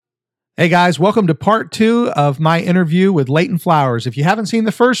Hey guys, welcome to part 2 of my interview with Leighton Flowers. If you haven't seen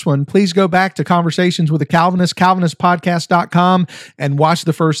the first one, please go back to Conversations with a Calvinist, calvinistpodcast.com, and watch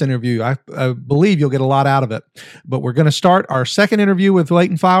the first interview. I believe you'll get a lot out of it. But we're going to start our second interview with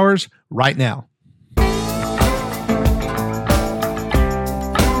Leighton Flowers right now.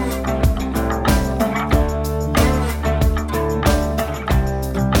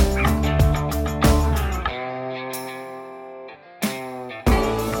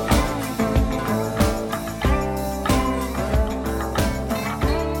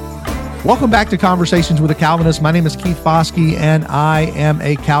 Welcome back to Conversations with a Calvinist. My name is Keith Foskey, and I am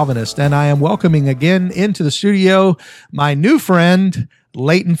a Calvinist. And I am welcoming again into the studio my new friend,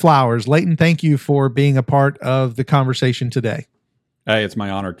 Leighton Flowers. Leighton, thank you for being a part of the conversation today. Hey, it's my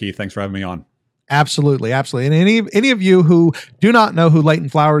honor, Keith. Thanks for having me on. Absolutely, absolutely. And any of you who do not know who Leighton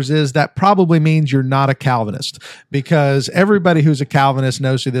Flowers is, that probably means you're not a Calvinist, because everybody who's a Calvinist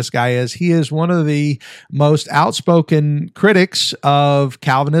knows who this guy is. He is one of the most outspoken critics of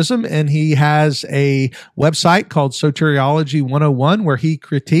Calvinism, and he has a website called Soteriology 101 where he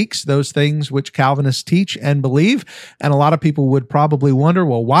critiques those things which Calvinists teach and believe. And a lot of people would probably wonder,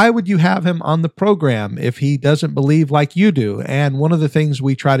 well, why would you have him on the program if he doesn't believe like you do? And one of the things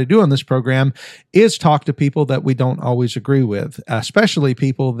we try to do on this program is talk to people that we don't always agree with, especially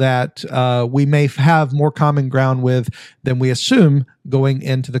people that we may have more common ground with than we assume going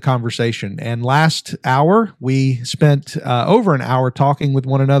into the conversation. And last hour, we spent over an hour talking with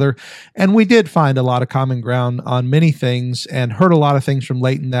one another, and we did find a lot of common ground on many things and heard a lot of things from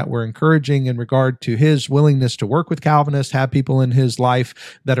Leighton that were encouraging in regard to his willingness to work with Calvinists, have people in his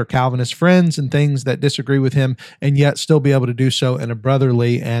life that are Calvinist friends and things that disagree with him, and yet still be able to do so in a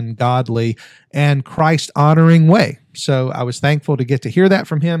brotherly and godly and Christ-honoring way. So I was thankful to get to hear that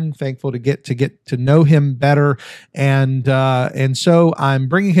from him, thankful to get to know him better. And so I'm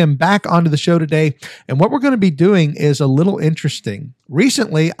bringing him back onto the show today. And what we're going to be doing is a little interesting.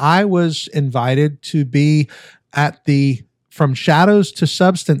 Recently, I was invited to be at the From Shadows to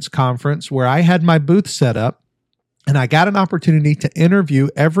Substance conference where I had my booth set up. And I got an opportunity to interview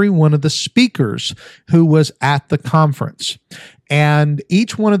every one of the speakers who was at the conference. And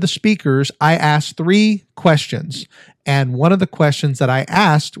each one of the speakers, I asked 3 questions. And one of the questions that I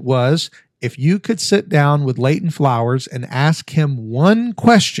asked was, if you could sit down with Leighton Flowers and ask him one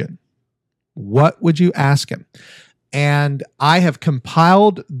question, what would you ask him? And I have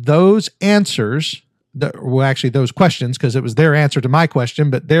compiled those answers, those questions, because it was their answer to my question,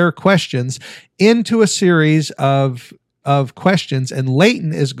 but their questions into a series of questions. And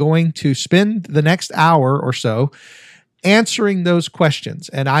Leighton is going to spend the next hour or so answering those questions.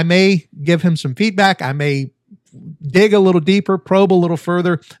 And I may give him some feedback. I may dig a little deeper, probe a little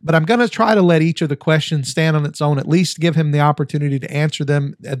further, but I'm going to try to let each of the questions stand on its own, at least give him the opportunity to answer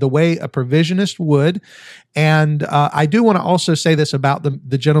them the way a provisionist would. And I do want to also say this about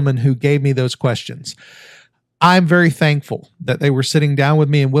the gentleman who gave me those questions. I'm very thankful that they were sitting down with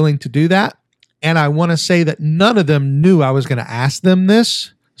me and willing to do that. And I want to say that none of them knew I was going to ask them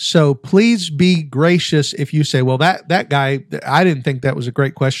this. So please be gracious if you say, well, that guy, I didn't think that was a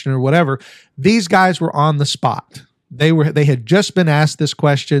great question or whatever. These guys were on the spot. They had just been asked this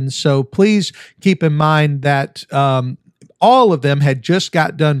question. So please keep in mind that all of them had just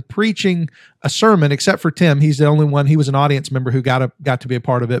got done preaching a sermon, except for Tim. He's the only one. He was an audience member who got to be a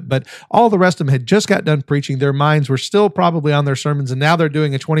part of it. But all the rest of them had just got done preaching. Their minds were still probably on their sermons, and now they're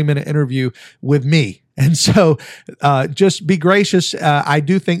doing a 20-minute interview with me. And so just be gracious. I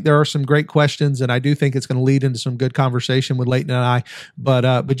do think there are some great questions, and I do think it's going to lead into some good conversation with Leighton and I.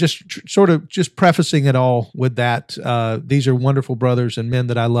 But just prefacing it all with that, these are wonderful brothers and men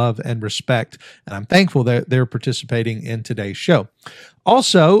that I love and respect, and I'm thankful that they're participating in today's show.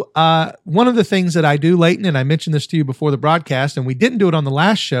 Also, one of the things that I do, Leighton, and I mentioned this to you before the broadcast, and we didn't do it on the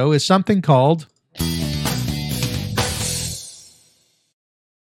last show, is something called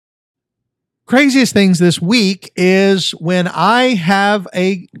Craziest Things This Week is when I have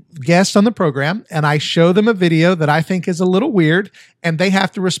a guest on the program and I show them a video that I think is a little weird and they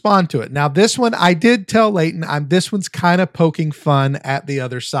have to respond to it. Now, this one, I did tell Leighton, this one's kind of poking fun at the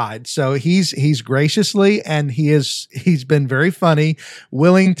other side. So he's graciously, and he's been very funny,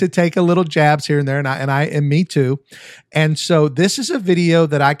 willing to take a little jabs here and there, and me too. And so this is a video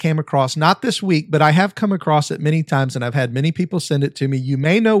that I came across, not this week, but I have come across it many times, and I've had many people send it to me. You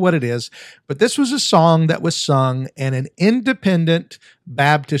may know what it is, but this was a song that was sung in an independent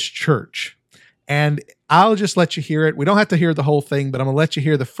Baptist church. And I'll just let you hear it. We don't have to hear the whole thing, but I'm going to let you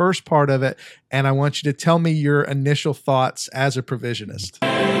hear the first part of it. And I want you to tell me your initial thoughts as a provisionist.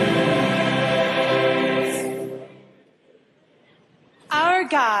 Our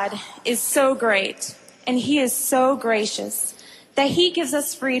God is so great, and He is so gracious that He gives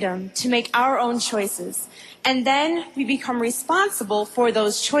us freedom to make our own choices, and then we become responsible for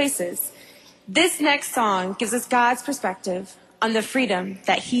those choices. This next song gives us God's perspective on the freedom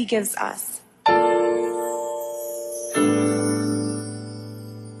that He gives us.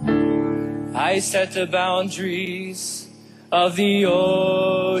 I set the boundaries of the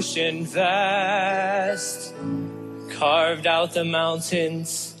ocean vast, carved out the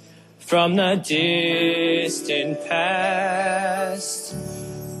mountains from the distant past,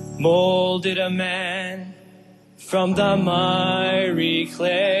 molded a man from the miry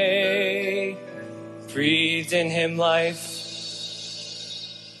clay, breathed in him life,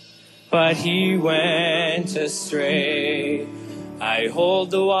 but he went astray. I hold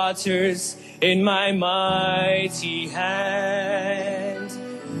the waters in my mighty hand,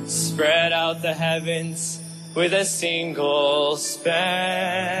 spread out the heavens with a single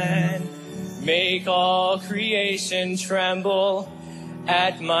span, make all creation tremble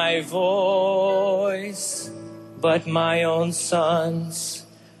at my voice, but my own sons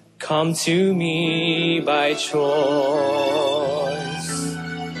come to me by choice.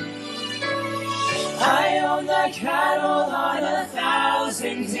 I own the cattle on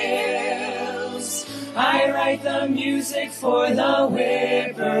 1,000 hills, I write the music for the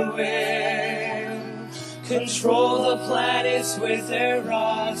whippoorwill, control the planets with their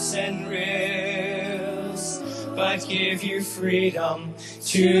rocks and rills, but give you freedom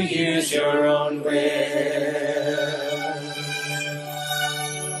to use your own will.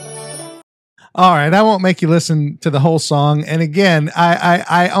 All right, I won't make you listen to the whole song. And again,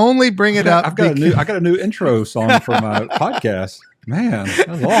 I only bring it up. I got a new intro song for my podcast. Man, that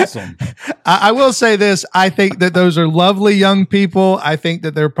was awesome. I will say this. I think that those are lovely young people. I think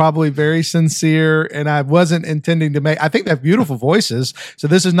that they're probably very sincere, and I wasn't intending to I think they have beautiful voices. So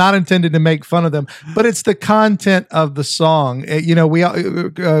this is not intended to make fun of them, but it's the content of the song. You know,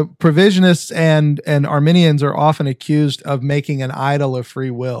 provisionists and Arminians are often accused of making an idol of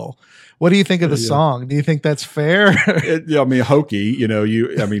free will. What do you think of the song? Do you think that's fair? I mean, hokey, a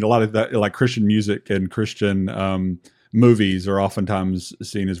lot of that, like Christian music and Christian, movies are oftentimes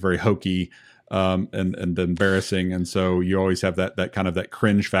seen as very hokey and embarrassing, and so you always have that kind of that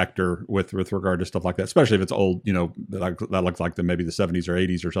cringe factor with regard to stuff like that, especially if it's old, that looks like maybe the 70s or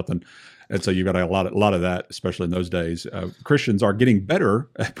 80s or something. And so you've got a lot of that, especially in those days. Christians are getting better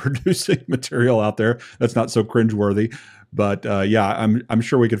at producing material out there that's not so cringeworthy. But I'm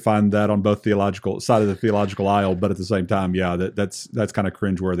sure we could find that on both theological side of the theological aisle, but at the same time, that's kind of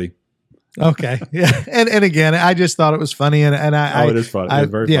cringeworthy. Okay. Yeah. And again, I just thought it was funny, and it is funny. It's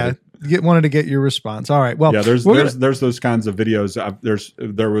very funny. Wanted to get your response. All right. Well, yeah, there's those kinds of videos.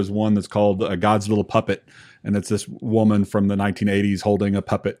 There was one that's called God's Little Puppet, and it's this woman from the 1980s holding a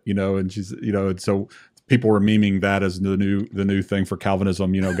puppet, and she's, and so people were memeing that as the new thing for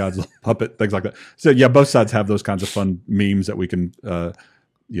Calvinism, God's little puppet, things like that. So yeah, both sides have those kinds of fun memes that we can,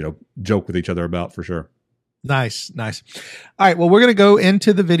 joke with each other about for sure. Nice. All right. Well, we're going to go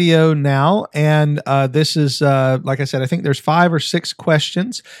into the video now. And this is, like I said, I think there's 5 or 6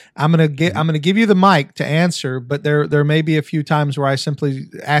 questions. I'm going to give you the mic to answer, but there may be a few times where I simply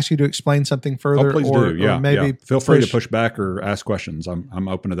ask you to explain something further. Oh, please do. Yeah. Or maybe yeah. Feel free to push back or ask questions. I'm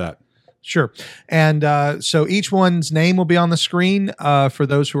open to that. Sure. And so each one's name will be on the screen for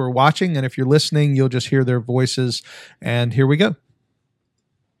those who are watching. And if you're listening, you'll just hear their voices. And here we go.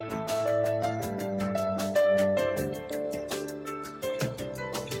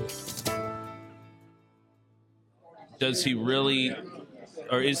 Does he really,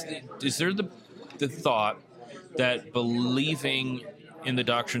 or is there the thought that believing in the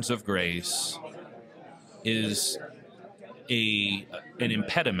doctrines of grace is an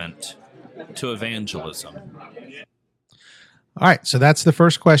impediment to evangelism? All right, so that's the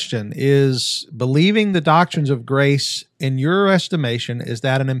first question. Is believing the doctrines of grace, in your estimation, is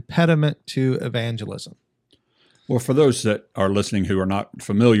that an impediment to evangelism? Well, for those that are listening who are not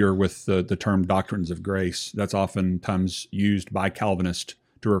familiar with the term doctrines of grace, that's oftentimes used by Calvinists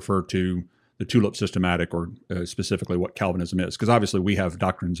to refer to the tulip systematic, or specifically what Calvinism is, because obviously we have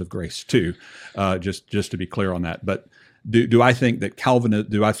doctrines of grace too. Just to be clear on that. But do I think that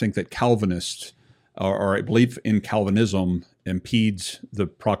Calvinists or a belief in Calvinism impedes the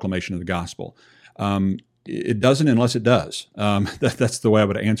proclamation of the gospel? It doesn't, unless it does. That's the way I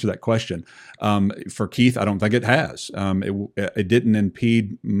would answer that question. For Keith, I don't think it has. It didn't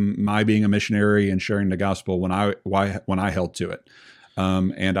impede my being a missionary and sharing the gospel when I held to it.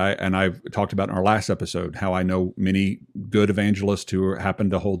 And I've talked about in our last episode how I know many good evangelists who happen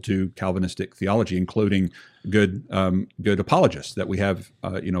to hold to Calvinistic theology, including good apologists that we have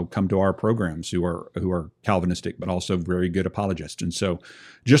come to our programs who are Calvinistic, but also very good apologists. And so,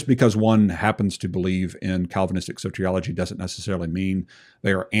 just because one happens to believe in Calvinistic soteriology doesn't necessarily mean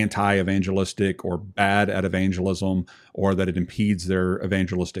they are anti-evangelistic or bad at evangelism, or that it impedes their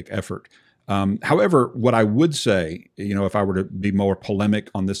evangelistic effort. However, what I would say, if I were to be more polemic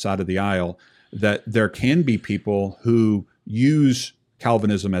on this side of the aisle, that there can be people who use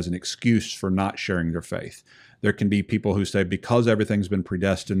Calvinism as an excuse for not sharing their faith. There can be people who say, because everything's been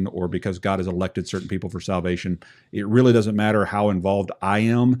predestined, or because God has elected certain people for salvation, it really doesn't matter how involved I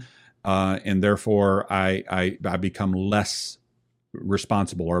am, and therefore I become less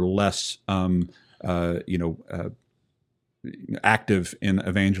responsible or less active in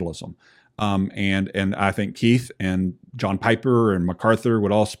evangelism. And I think Keith and John Piper and MacArthur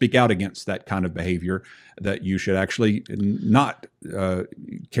would all speak out against that kind of behavior, that you should actually not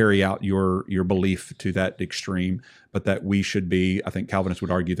carry out your belief to that extreme, but that we should be, I think Calvinists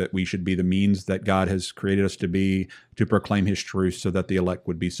would argue that we should be the means that God has created us to be, to proclaim his truth so that the elect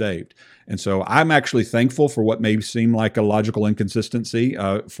would be saved. And so I'm actually thankful for what may seem like a logical inconsistency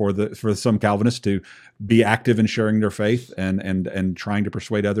for some Calvinists to be active in sharing their faith and trying to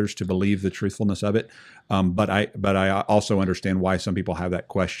persuade others to believe the truthfulness of it. But I also understand why some people have that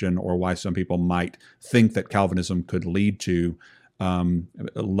question, or why some people might think that Calvinism could lead to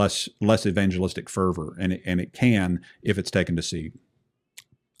less evangelistic fervor, and it can if it's taken to seed.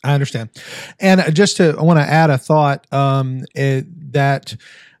 I understand. And I want to add a thought that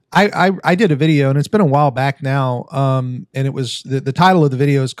I did a video, and it's been a while back now, and it was the title of the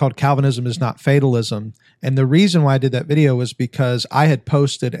video is called "Calvinism is Not Fatalism." And the reason why I did that video was because I had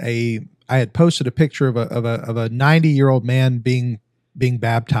posted a picture of a 90-year-old man being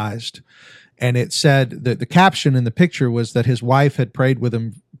baptized. And it said that the caption in the picture was that his wife had prayed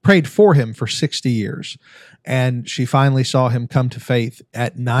for him for 60 years. And she finally saw him come to faith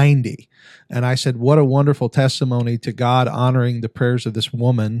at 90. And I said, what a wonderful testimony to God honoring the prayers of this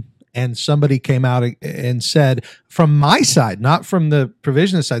woman. And somebody came out and said, from my side, not from the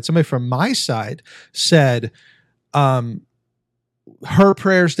provisionist side, somebody from my side said, her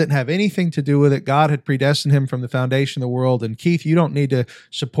prayers didn't have anything to do with it. God had predestined him from the foundation of the world. And Keith, you don't need to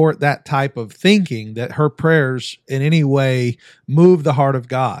support that type of thinking, that her prayers in any way move the heart of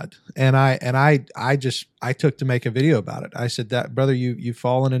God. And I took to make a video about it. I said, that brother, you've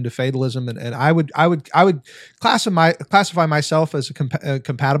fallen into fatalism. And I would classify myself as a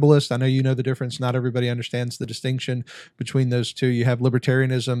compatibilist. I know you know the difference. Not everybody understands the distinction between those two. You have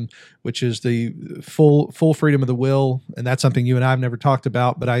libertarianism, which is the full freedom of the will. And that's something you and I have never talked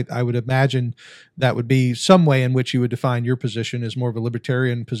about, but I would imagine that would be some way in which you would define your position as more of a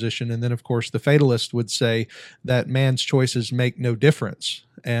libertarian position. And then, of course, the fatalist would say that man's choices make no difference.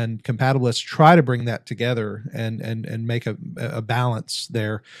 And compatibilists try to bring that together and make a balance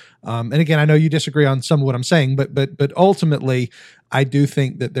there. And again, I know you disagree on some of what I'm saying, but ultimately, I do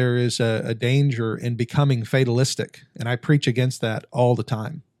think that there is a danger in becoming fatalistic, and I preach against that all the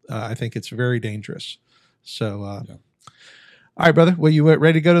time. I think it's very dangerous. So, yeah. All right, brother. Well, you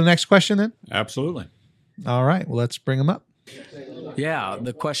ready to go to the next question then? Absolutely. All right. Well, let's bring them up. Yeah,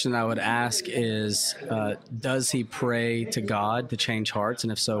 the question I would ask is, does he pray to God to change hearts,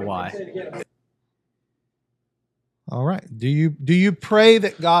 and if so, why? All right. Do you pray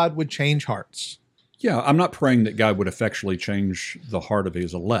that God would change hearts? Yeah, I'm not praying that God would effectually change the heart of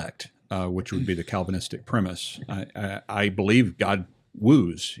his elect, which would be the Calvinistic premise. I believe God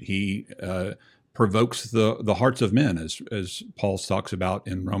woos. He provokes the hearts of men, as Paul talks about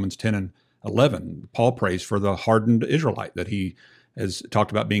in Romans 10 and 11. Paul prays for the hardened Israelite, that he has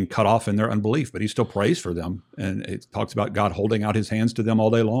talked about being cut off in their unbelief, but he still prays for them. And it talks about God holding out his hands to them all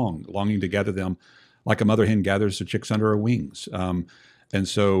day long, longing to gather them like a mother hen gathers the chicks under her wings. And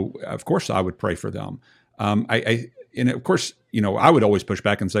so, of course, I would pray for them. And of course, I would always push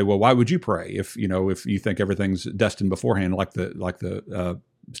back and say, well, why would you pray if you think everything's destined beforehand, like the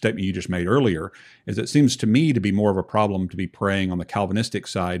statement you just made earlier? Is it seems to me to be more of a problem to be praying on the Calvinistic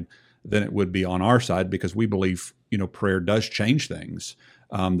side than it would be on our side, because we believe, prayer does change things,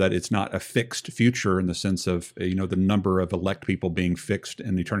 that it's not a fixed future in the sense of, the number of elect people being fixed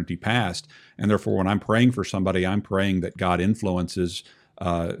in eternity past. And therefore, when I'm praying for somebody, I'm praying that God influences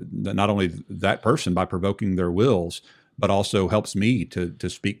not only that person by provoking their wills, but also helps me to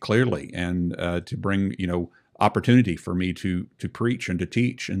speak clearly and to bring, opportunity for me to preach and to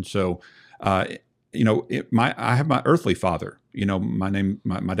teach. And so I have my earthly father.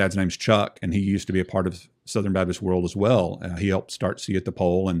 My dad's name's Chuck, and he used to be a part of Southern Baptist World as well. He helped start See at the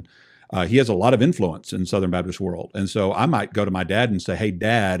Pole, and he has a lot of influence in Southern Baptist World. And so I might go to my dad and say, "Hey,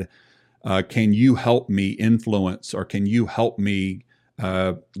 Dad, can you help me influence, or can you help me,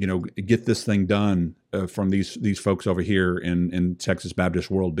 get this thing done from these folks over here in Texas Baptist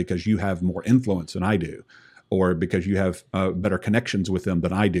World, because you have more influence than I do, or because you have better connections with them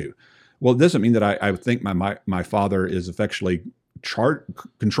than I do." Well, it doesn't mean that I think my father is effectually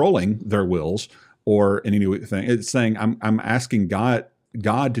controlling their wills or anything. It's saying I'm asking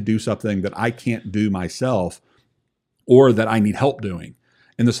God to do something that I can't do myself, or that I need help doing.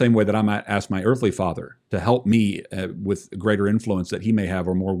 In the same way that I might ask my earthly father to help me with greater influence that he may have,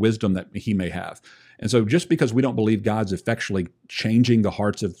 or more wisdom that he may have. And so just because we don't believe God's effectually changing the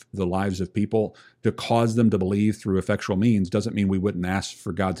hearts of the lives of people to cause them to believe through effectual means doesn't mean we wouldn't ask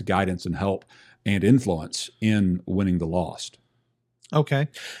for God's guidance and help and influence in winning the lost. Okay.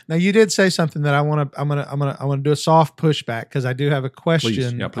 Now you did say something that I want to do a soft pushback, because I do have a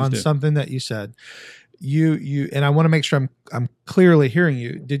question on something that you said. You and I want to make sure I'm clearly hearing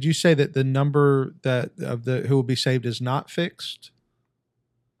you. Did you say that the number who will be saved is not fixed?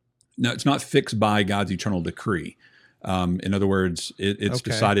 No, it's not fixed by God's eternal decree. In other words, it's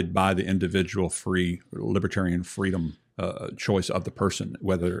decided by the individual free libertarian freedom choice of the person,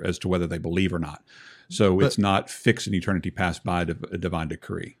 as to whether they believe or not. So it's not fixed in eternity past by a divine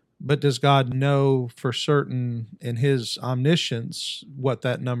decree. But does God know for certain in his omniscience what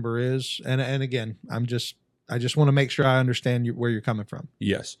that number is? And again, I just want to make sure I understand where you're coming from.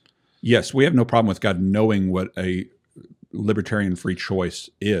 Yes. We have no problem with God knowing what a libertarian free choice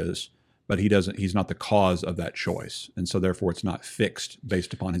is, but he's not the cause of that choice. And so therefore it's not fixed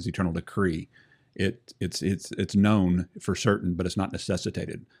based upon his eternal decree. It's known for certain, but it's not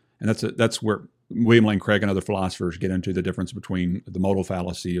necessitated. And that's where William Lane Craig and other philosophers get into the difference between the modal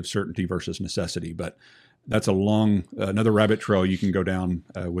fallacy of certainty versus necessity. But that's another rabbit trail you can go down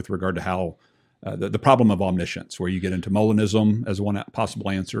with regard to how the problem of omniscience, where you get into Molinism as one possible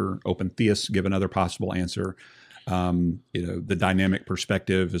answer, open theists give another possible answer, the dynamic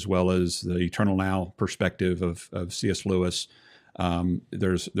perspective, as well as the eternal now perspective of C.S. Lewis.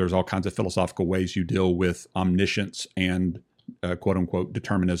 There's all kinds of philosophical ways you deal with omniscience and quote unquote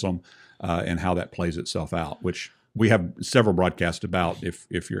determinism, and how that plays itself out, which we have several broadcasts about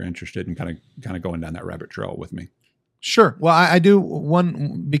if you're interested in kind of going down that rabbit trail with me. Sure. Well, I do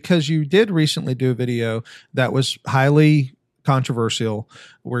one, because you did recently do a video that was highly controversial,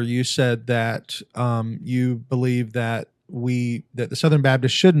 where you said that you believe that the Southern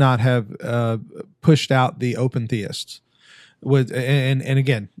Baptists should not have pushed out the open theists. And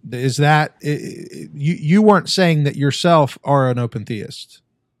again, is that you weren't saying that yourself are an open theist?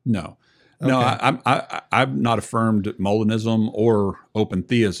 No. Okay. No, I've not affirmed Molinism or open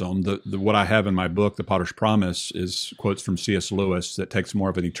theism. What I have in my book, The Potter's Promise, is quotes from C.S. Lewis that takes more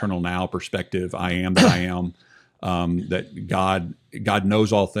of an eternal now perspective. I am that I am. That God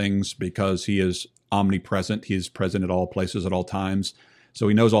knows all things because he is omnipresent. He is present at all places at all times. So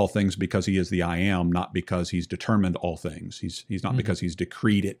he knows all things because he is the I am, not because he's determined all things. He's not because he's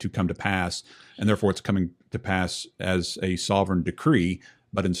decreed it to come to pass, and therefore it's coming to pass as a sovereign decree.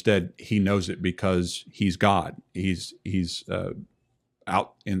 But instead, he knows it because he's God. He's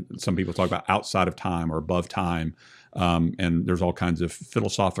out in, some people talk about outside of time or above time. And there's all kinds of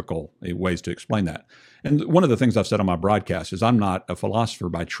philosophical ways to explain that. And one of the things I've said on my broadcast is I'm not a philosopher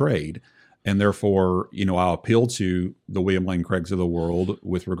by trade. And therefore, I'll appeal to the William Lane Craigs of the world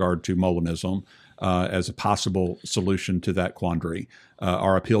with regard to Molinism as a possible solution to that quandary,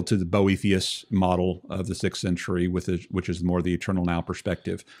 or appeal to the Boethius model of the 6th century, which is more the eternal now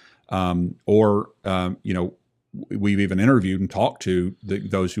perspective. We've even interviewed and talked to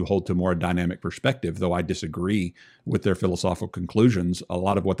those who hold to more dynamic perspective, though I disagree with their philosophical conclusions. A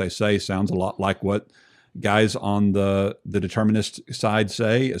lot of what they say sounds a lot like what guys on the determinist side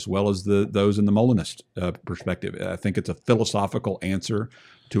say, as well as those in the Molinist perspective. I think it's a philosophical answer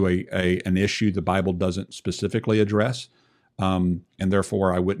to an issue the Bible doesn't specifically address, and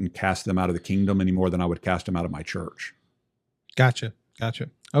therefore I wouldn't cast them out of the kingdom any more than I would cast them out of my church. Gotcha.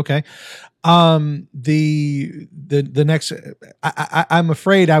 Okay. The next, I'm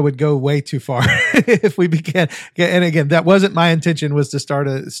afraid I would go way too far if we began. And again, that wasn't my intention, was to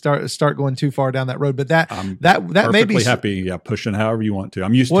start going too far down that road. But that may be happy, pushing however you want to.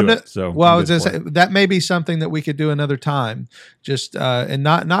 I'm used to it. So well, I was going to say that may be something that we could do another time. Just and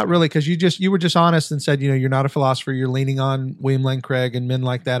not really, because you were just honest and said, you're not a philosopher. You're leaning on William Lane Craig and men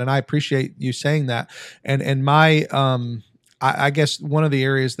like that, and I appreciate you saying that. And my I guess one of the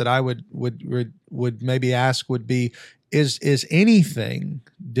areas that I would maybe ask would be, is anything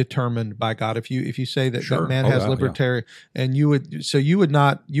determined by God? If you say that Sure. man Oh, has yeah, libertarian, and you would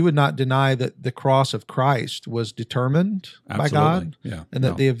not deny that the cross of Christ was determined by God, Yeah. and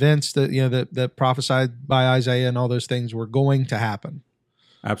that the events that that prophesied by Isaiah and all those things were going to happen.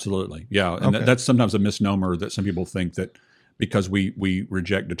 Absolutely. Yeah. And Okay. that's sometimes a misnomer that some people think that because we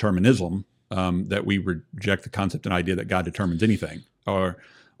reject determinism, that we reject the concept and idea that God determines anything, or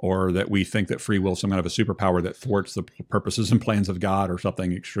that we think that free will is some kind of a superpower that thwarts the purposes and plans of God or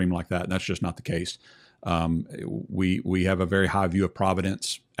something extreme like that. And that's just not the case. We have a very high view of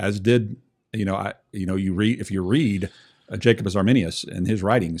providence, as did, if you read Jacob Arminius in his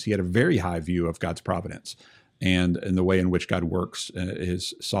writings, he had a very high view of God's providence and the way in which God works,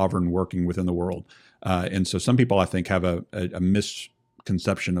 his sovereign working within the world. And so some people, I think, have a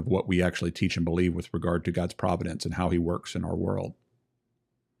misconception of what we actually teach and believe with regard to God's providence and how he works in our world.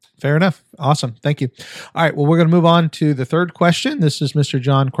 Fair enough. Awesome. Thank you. All right. Well, we're going to move on to the third question. This is Mr.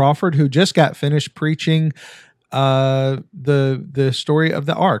 John Crawford, who just got finished preaching the story of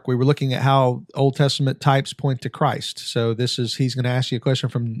the ark. We were looking at how Old Testament types point to Christ. So he's going to ask you a question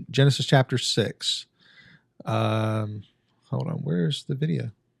from Genesis chapter 6. Hold on. Where's the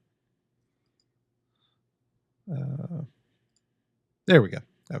video? There we go.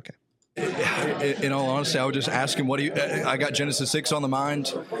 Okay. In all honesty, I would just ask him I got Genesis 6 on the mind.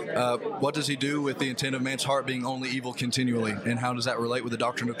 What does he do with the intent of man's heart being only evil continually? And how does that relate with the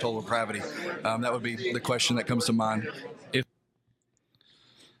doctrine of total depravity? That would be the question that comes to mind.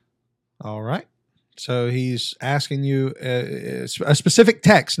 All right. So he's asking you a specific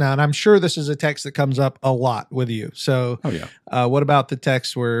text now, and I'm sure this is a text that comes up a lot with you. So what about the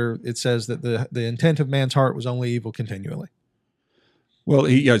text where it says that the intent of man's heart was only evil continually? Well,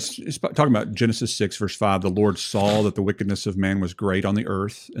 he's talking about Genesis 6, verse 5. The Lord saw that the wickedness of man was great on the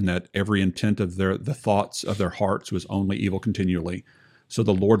earth, and that every intent of the thoughts of their hearts was only evil continually. So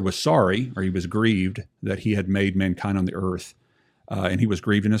the Lord was sorry, or he was grieved, that he had made mankind on the earth, and he was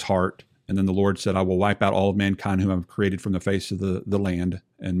grieved in his heart. And then the Lord said, I will wipe out all of mankind whom I have created from the face of the land,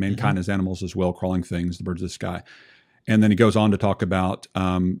 and mankind as animals as well, crawling things, the birds of the sky. And then he goes on to talk about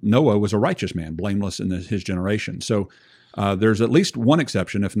Noah was a righteous man, blameless in his generation. So there's at least one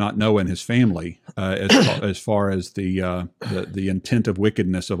exception, if not Noah and his family, as far as the intent of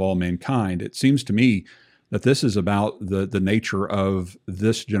wickedness of all mankind. It seems to me that this is about the nature of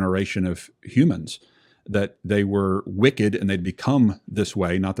this generation of humans, that they were wicked and they'd become this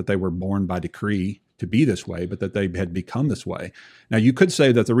way, not that they were born by decree to be this way, but that they had become this way. Now, you could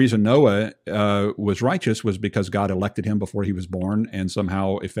say that the reason Noah was righteous was because God elected him before he was born and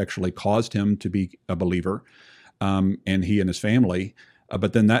somehow effectually caused him to be a believer. And he and his family.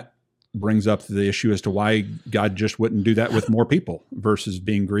 But then that brings up the issue as to why God just wouldn't do that with more people versus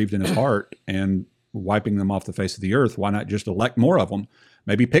being grieved in his heart and wiping them off the face of the earth. Why not just elect more of them?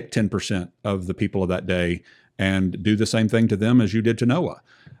 Maybe pick 10% of the people of that day and do the same thing to them as you did to Noah.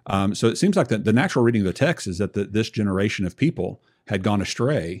 So it seems like the natural reading of the text is that this generation of people had gone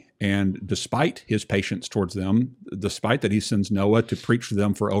astray. And despite his patience towards them, despite that he sends Noah to preach to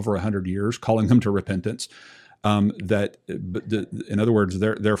them for over 100 years, calling them to repentance, in other words,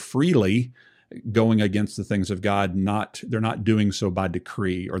 they're freely going against the things of God. They're not doing so by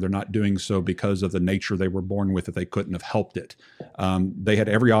decree, or they're not doing so because of the nature they were born with that they couldn't have helped it. They had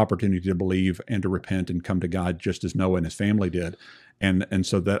every opportunity to believe and to repent and come to God, just as Noah and his family did, and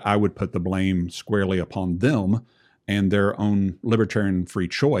so that I would put the blame squarely upon them and their own libertarian free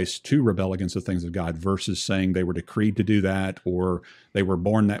choice to rebel against the things of God, versus saying they were decreed to do that, or they were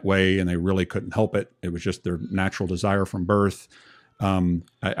born that way and they really couldn't help it. It was just their natural desire from birth.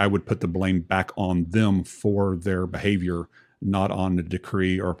 I would put the blame back on them for their behavior, not on the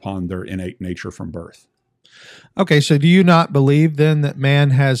decree or upon their innate nature from birth. Okay, so do you not believe then that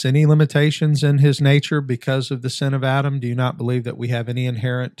man has any limitations in his nature because of the sin of Adam? Do you not believe that we have any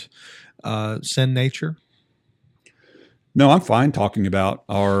inherent sin nature? No, I'm fine talking about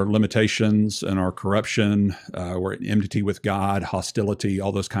our limitations and our corruption. We're at enmity with God, hostility,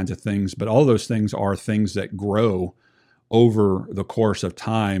 all those kinds of things. But all those things are things that grow over the course of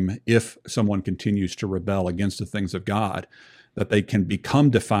time if someone continues to rebel against the things of God, that they can become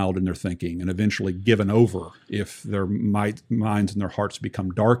defiled in their thinking and eventually given over if their minds and their hearts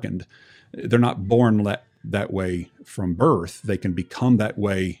become darkened. They're not born that way from birth. They can become that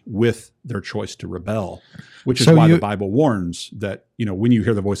way with their choice to rebel, which is why the Bible warns that, when you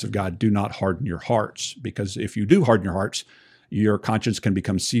hear the voice of God, do not harden your hearts, because if you do harden your hearts, your conscience can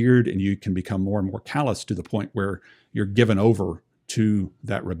become seared and you can become more and more callous to the point where you're given over to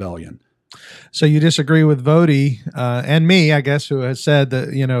that rebellion. So you disagree with Vody and me, I guess, who has said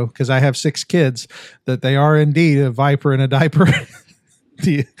that, because I have 6 kids, that they are indeed a viper in a diaper.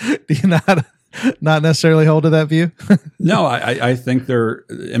 do you not necessarily hold to that view? No, I think they're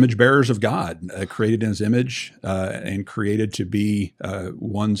image bearers of God, created in His image and created to be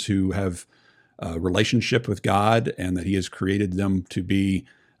ones who have a relationship with God, and that He has created them to be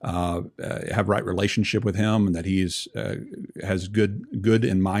have right relationship with Him, and that He has good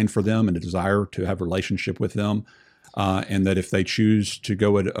in mind for them and a desire to have relationship with them, and that if they choose to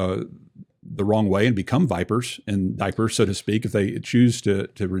go the wrong way and become vipers in diapers, so to speak, if they choose to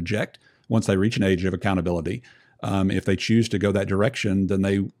reject once they reach an age of accountability, if they choose to go that direction, then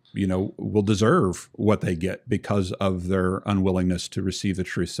they will deserve what they get because of their unwillingness to receive the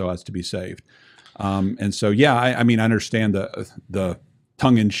truth so as to be saved. And so, yeah, I understand the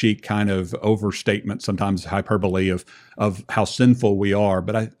tongue-in-cheek kind of overstatement, sometimes hyperbole of how sinful we are,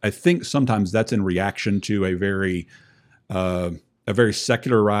 but I think sometimes that's in reaction to a very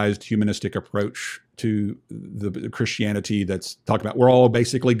secularized humanistic approach to the Christianity that's talking about we're all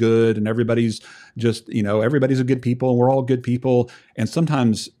basically good and everybody's just, everybody's a good people and we're all good people. And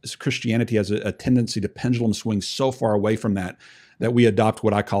sometimes Christianity has a tendency to pendulum swing so far away from that we adopt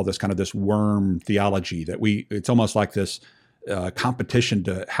what I call this worm theology, that it's almost like this competition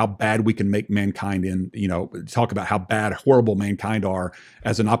to how bad we can make mankind talk about how bad, horrible mankind are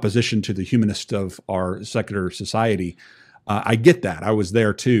as an opposition to the humanist of our secular society. I get that. I was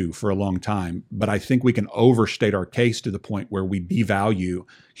there too for a long time, but I think we can overstate our case to the point where we devalue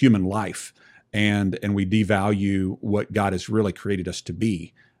human life and we devalue what God has really created us to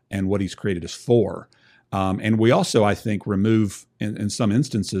be and what He's created us for. And we also, I think, remove in some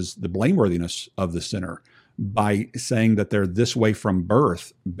instances the blameworthiness of the sinner by saying that they're this way from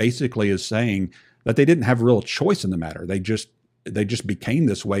birth. Basically is saying that they didn't have real choice in the matter. They just became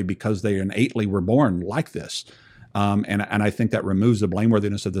this way because they innately were born like this. And I think that removes the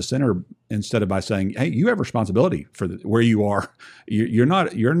blameworthiness of the sinner instead of by saying, hey, you have responsibility for where you are. You're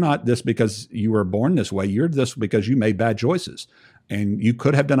not this because you were born this way. You're this because you made bad choices and you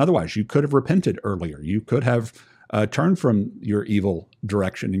could have done otherwise. You could have repented earlier. You could have turned from your evil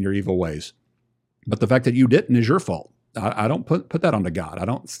direction and your evil ways. But the fact that you didn't is your fault. I don't put that onto God. I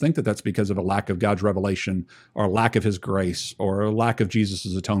don't think that that's because of a lack of God's revelation or a lack of His grace or a lack of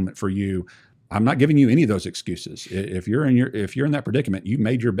Jesus's atonement for you. I'm not giving you any of those excuses. If you're in that predicament, you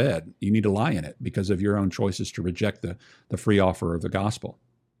made your bed. You need to lie in it because of your own choices to reject the free offer of the gospel.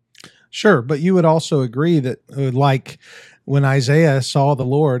 Sure, but you would also agree that like when Isaiah saw the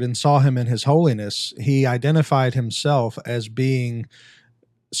Lord and saw Him in His holiness, he identified himself as being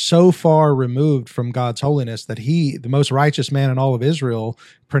so far removed from God's holiness that he, the most righteous man in all of Israel,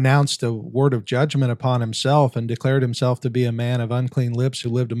 pronounced a word of judgment upon himself and declared himself to be a man of unclean lips who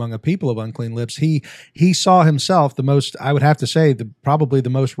lived among a people of unclean lips. He saw himself the most, I would have to say, probably the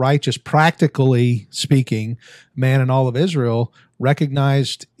most righteous, practically speaking, man in all of Israel,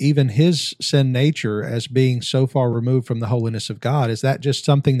 recognized even his sin nature as being so far removed from the holiness of God. Is that just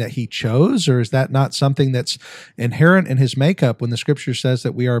something that he chose, or is that not something that's inherent in his makeup when the scripture says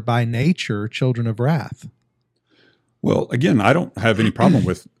that we are by nature children of wrath? Well, again, I don't have any problem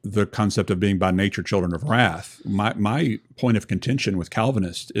with the concept of being by nature children of wrath. My point of contention with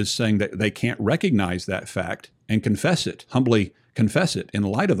Calvinists is saying that they can't recognize that fact and confess it, humbly confess it in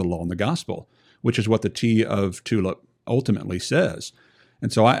light of the law and the gospel, which is what the T of Tulip ultimately says.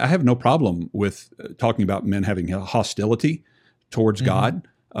 And so I have no problem with talking about men having a hostility towards God,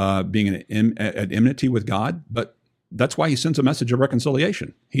 being at enmity with God, but that's why He sends a message of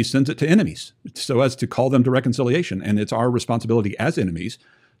reconciliation. He sends it to enemies so as to call them to reconciliation. And it's our responsibility as enemies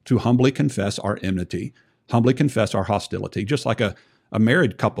to humbly confess our enmity, humbly confess our hostility, just like a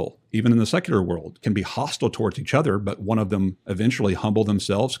married couple, even in the secular world, can be hostile towards each other, but one of them eventually humble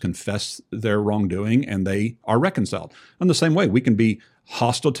themselves, confess their wrongdoing, and they are reconciled. In the same way, we can be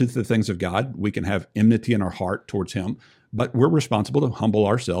hostile to the things of God. We can have enmity in our heart towards Him, but we're responsible to humble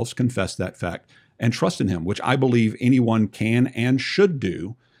ourselves, confess that fact, and trust in Him, which I believe anyone can and should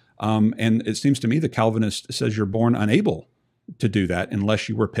do. And it seems to me the Calvinist says you're born unable to do that unless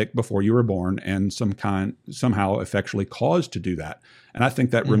you were picked before you were born and somehow effectually caused to do that. And I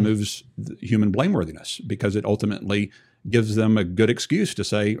think that removes human blameworthiness because it ultimately gives them a good excuse to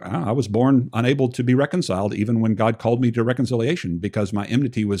say, I was born unable to be reconciled even when God called me to reconciliation because my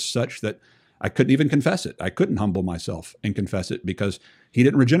enmity was such that I couldn't even confess it. I couldn't humble myself and confess it because He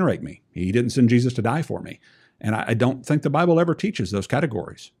didn't regenerate me. He didn't send Jesus to die for me. And I don't think the Bible ever teaches those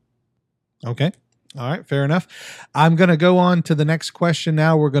categories. Okay. All right, fair enough. I'm going to go on to the next question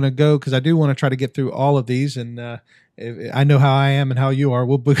now. We're going to go, because I do want to try to get through all of these and I know how I am and how you are.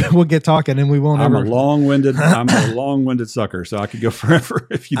 We'll get talking, and we won't. I'm a long-winded sucker, so I could go forever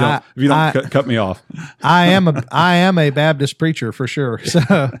if you don't cut me off. I am a Baptist preacher for sure. So,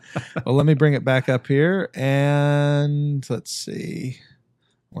 well, let me bring it back up here, and let's see.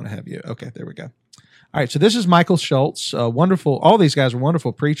 I want to have you. Okay, there we go. All right, so this is Michael Schultz. Wonderful. All these guys are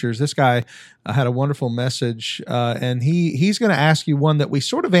wonderful preachers. This guy had a wonderful message, and he's going to ask you one that we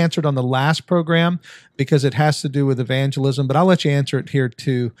sort of answered on the last program because it has to do with evangelism, but I'll let you answer it here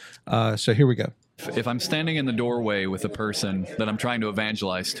too. So here we go. If I'm standing in the doorway with a person that I'm trying to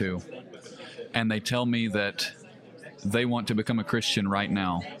evangelize to, and they tell me that they want to become a Christian right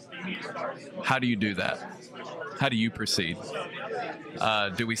now, how do you do that? How do you proceed?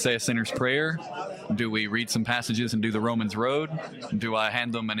 Do we say a sinner's prayer? Do we read some passages and do the Romans Road? Do I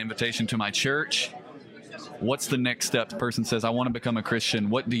hand them an invitation to my church? What's the next step? The person says, I want to become a Christian.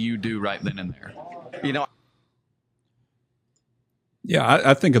 What do you do right then and there? Yeah,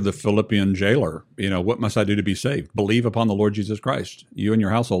 I think of the Philippian jailer. What must I do to be saved? Believe upon the Lord Jesus Christ. You and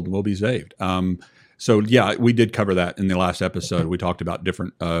your household will be saved. So yeah, we did cover that in the last episode. We talked about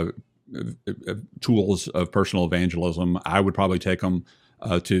different tools of personal evangelism. I would probably take them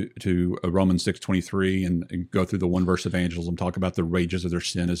to Romans 6:23 and go through the one verse evangelism, talk about the wages of their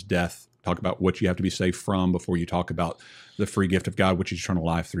sin is death, talk about what you have to be saved from before you talk about the free gift of God, which is eternal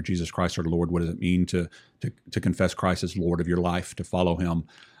life through Jesus Christ our Lord. What does it mean to confess Christ as Lord of your life, to follow him?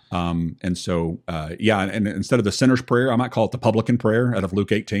 And instead of the sinner's prayer, I might call it the publican prayer out of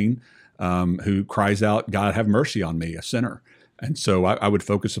Luke 18, who cries out, God, have mercy on me, a sinner. And so I would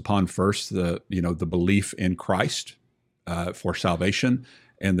focus upon first the belief in Christ for salvation,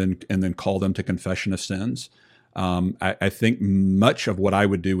 and then call them to confession of sins. I think much of what I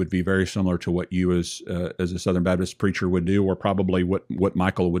would do would be very similar to what you as a Southern Baptist preacher would do, or probably what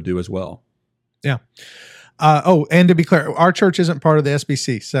Michael would do as well. Yeah. And to be clear, our church isn't part of the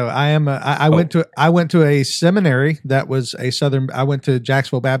SBC. So I went to a seminary that was I went to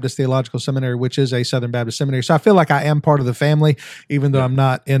Jacksonville Baptist Theological Seminary, which is a Southern Baptist seminary. So I feel like I am part of the family, even though I'm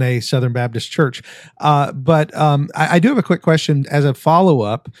not in a Southern Baptist church. But I do have a quick question as a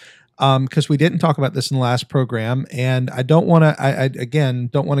follow-up, because we didn't talk about this in the last program, and I don't want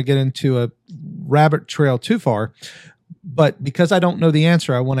to get into a rabbit trail too far, but because I don't know the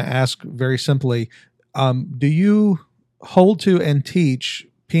answer, I want to ask very simply, do you hold to and teach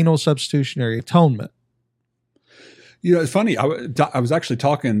penal substitutionary atonement? It's funny. I was actually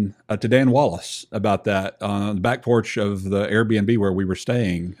talking to Dan Wallace about that on the back porch of the Airbnb where we were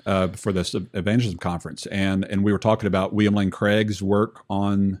staying for this evangelism conference, and we were talking about William Lane Craig's work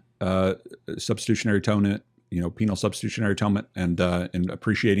on substitutionary atonement, penal substitutionary atonement, and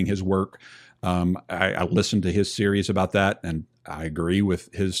appreciating his work. I listened to his series about that, and I agree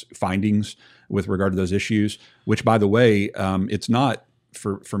with his findings with regard to those issues. Which, by the way, it's not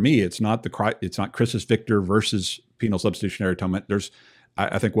for me. It's not Christus Victor versus penal substitutionary atonement.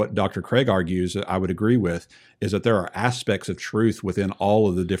 I think what Dr. Craig argues, I would agree with, is that there are aspects of truth within all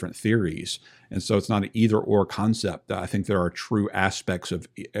of the different theories, and so it's not an either-or concept. I think there are true aspects of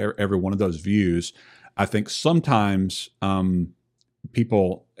every one of those views. I think sometimes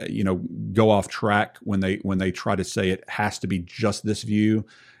people, go off track when they try to say it has to be just this view,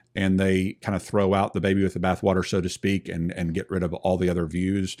 and they kind of throw out the baby with the bathwater, so to speak, and get rid of all the other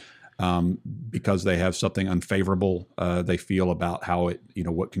views because they have something unfavorable they feel about how it,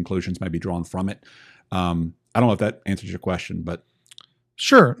 what conclusions may be drawn from it. I don't know if that answers your question, but.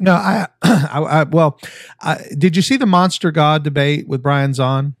 Sure. No, did you see the Monster God debate with Brian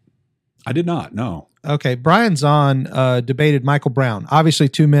Zahn? I did not, no. Okay. Brian Zahn debated Michael Brown, obviously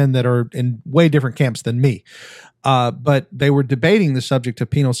two men that are in way different camps than me. But they were debating the subject of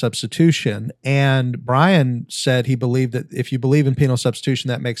penal substitution, and Brian said he believed that if you believe in penal substitution,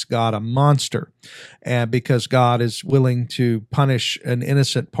 that makes God a monster, and because God is willing to punish an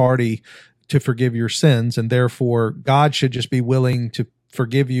innocent party to forgive your sins, and therefore God should just be willing to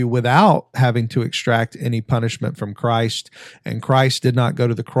forgive you without having to extract any punishment from Christ. And Christ did not go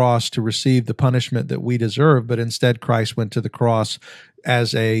to the cross to receive the punishment that we deserve, but instead Christ went to the cross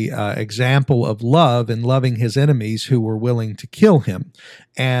as a example of love and loving his enemies who were willing to kill him.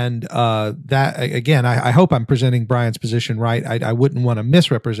 And that, again, I hope I'm presenting Brian's position right. I wouldn't want to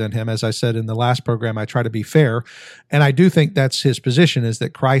misrepresent him. As I said in the last program, I try to be fair. And I do think that's his position, is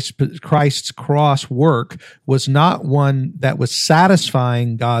that Christ's cross work was not one that was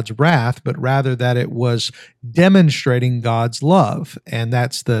satisfying God's wrath, but rather that it was demonstrating God's love. And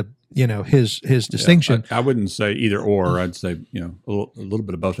that's the his distinction. I wouldn't say either or. I'd say a little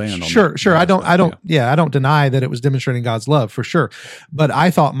bit of both and. Sure. I don't deny that it was demonstrating God's love for sure, but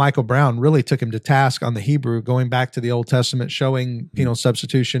I thought Michael Brown really took him to task on the Hebrew, going back to the Old Testament, showing penal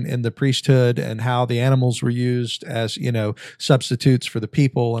substitution in the priesthood and how the animals were used as substitutes for the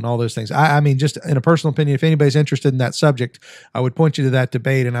people and all those things. I mean, just in a personal opinion, if anybody's interested in that subject, I would point you to that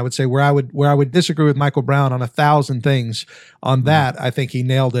debate, and I would say where I would disagree with Michael Brown on 1,000 things on that, I think he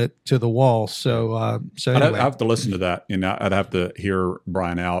nailed it to the wall. So anyway. I have to listen to that, and I'd have to hear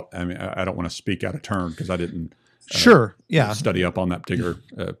Brian out. I mean, I don't want to speak out of turn because I didn't study up on that particular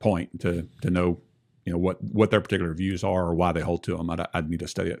point to know what their particular views are or why they hold to them. I'd need to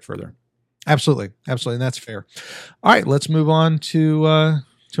study it further. Absolutely, and that's fair. All right, let's move on to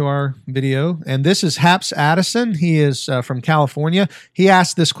our video, and this is Haps Addison. He is from California. He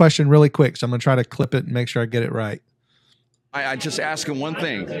asked this question really quick, so I'm going to try to clip it and make sure I get it right. I just ask him one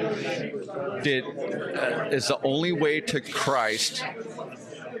thing. Is the only way to Christ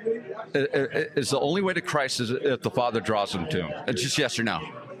if the Father draws him to him? Just yes or no.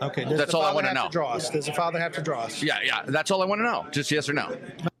 Okay. That's all I want to know. Does the Father have to draw us? Yeah. That's all I want to know. Just yes or no.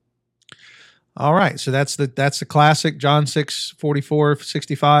 All right. So that's the classic John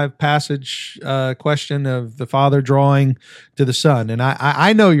 6:44-65 passage question of the Father drawing to the Son. And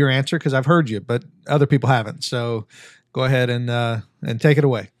I know your answer because I've heard you, but other people haven't. So go ahead and take it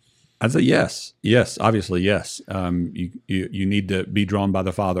away. I'd say yes. Yes, obviously, yes. You need to be drawn by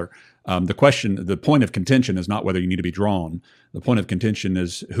the Father. The point of contention is not whether you need to be drawn. The point of contention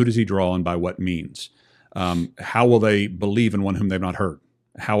is who does he draw and by what means? How will they believe in one whom they've not heard?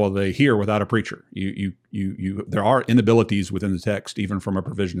 How will they hear without a preacher? There are inabilities within the text, even from a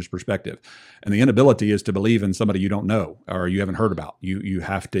provisionist perspective. And the inability is to believe in somebody you don't know or you haven't heard about. You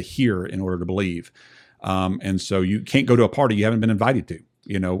have to hear in order to believe. And so you can't go to a party you haven't been invited to.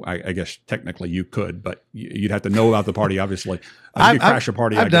 I guess technically you could, but you'd have to know about the party. Obviously, you could crash a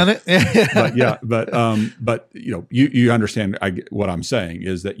party. I've done it. but you understand what I'm saying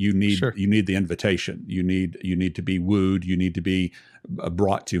is that you need the invitation. You need to be wooed. You need to be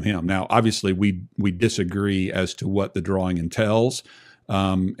brought to him. Now, obviously, we disagree as to what the drawing entails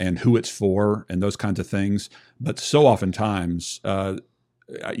and who it's for and those kinds of things. But so oftentimes,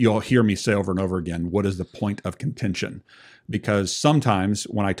 you'll hear me say over and over again, what is the point of contention? Because sometimes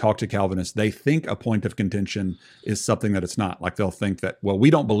when I talk to Calvinists, they think a point of contention is something that it's not. Like they'll think that, well, we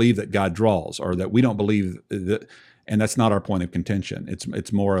don't believe that God draws, or that we don't believe that, and that's not our point of contention.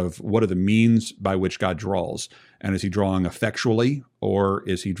 It's more of what are the means by which God draws, and is he drawing effectually, or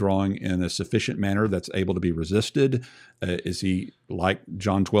is he drawing in a sufficient manner that's able to be resisted? Is he, like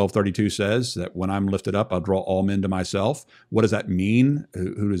John 12:32 says, that when I'm lifted up, I'll draw all men to myself? What does that mean?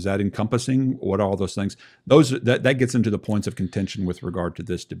 Who is that encompassing? What are all those things? That gets into the points of contention with regard to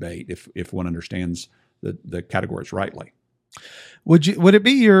this debate, if one understands the categories rightly. Would it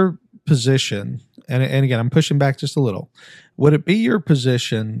be your position, and again, I'm pushing back just a little, would it be your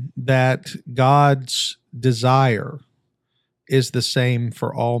position that God's desire is the same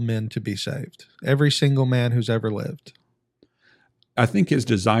for all men to be saved? Every single man who's ever lived? I think his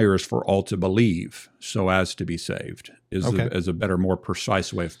desire is for all to believe so as to be saved is a better, more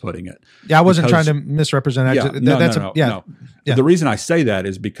precise way of putting it. Yeah, I wasn't trying to misrepresent. No. The reason I say that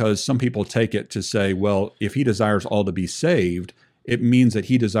is because some people take it to say, well, if he desires all to be saved, it means that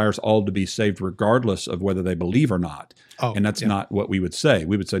he desires all to be saved regardless of whether they believe or not. And that's not what we would say.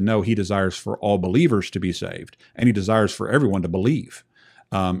 We would say, no, he desires for all believers to be saved, and he desires for everyone to believe.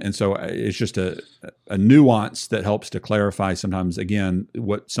 And so it's just a nuance that helps to clarify sometimes, again,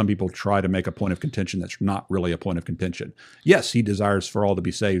 what some people try to make a point of contention that's not really a point of contention. Yes, he desires for all to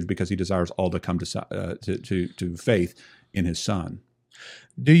be saved because he desires all to come to faith in his Son.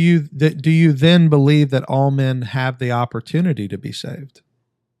 Do you then believe that all men have the opportunity to be saved?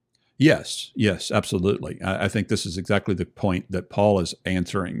 Yes, absolutely. I think this is exactly the point that Paul is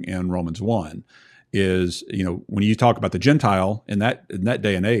answering in Romans 1. Is, when you talk about the Gentile in that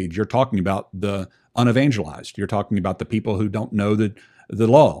day and age, you're talking about the unevangelized. You're talking about the people who don't know the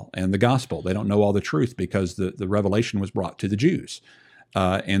law and the gospel. They don't know all the truth because the revelation was brought to the Jews.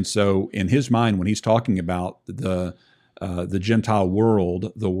 And so in his mind, when he's talking about the Gentile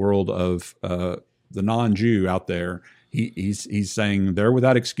world, the world of the non-Jew out there, he's saying they're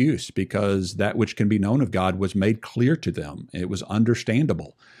without excuse because that which can be known of God was made clear to them. It was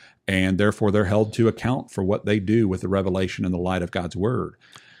understandable. And therefore, they're held to account for what they do with the revelation and the light of God's word.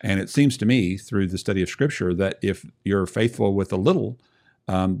 And it seems to me, through the study of Scripture, that if you're faithful with a little,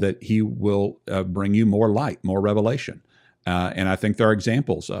 that he will bring you more light, more revelation. And I think there are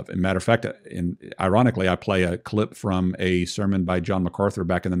examples of it. Matter of fact, ironically, I play a clip from a sermon by John MacArthur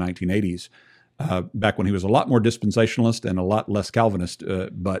back in the 1980s, back when he was a lot more dispensationalist and a lot less Calvinist.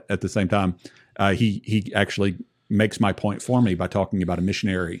 But at the same time, he actually makes my point for me by talking about a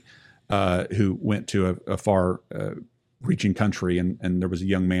missionary who went to a far-reaching country, and there was a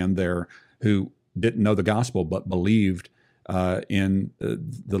young man there who didn't know the gospel but believed in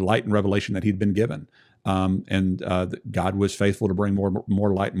the light and revelation that he'd been given. God was faithful to bring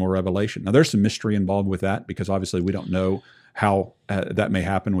more light and more revelation. Now, there's some mystery involved with that, because obviously we don't know how that may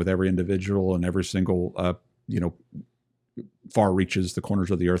happen with every individual, and every single, far reaches the corners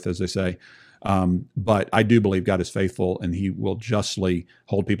of the earth, as they say. But I do believe God is faithful, and he will justly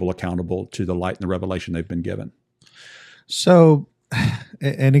hold people accountable to the light and the revelation they've been given. So,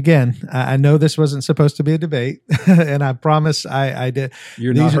 and again, I know this wasn't supposed to be a debate, and I promise I did.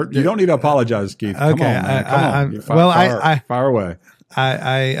 You're not hurt. You don't need to apologize, Keith. Come on, man. Come on. Fire away.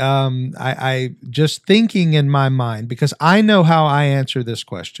 I just thinking in my mind, because I know how I answer this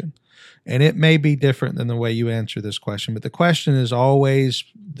question, and it may be different than the way you answer this question, but the question is always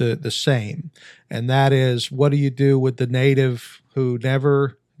the same, and that is, what do you do with the native who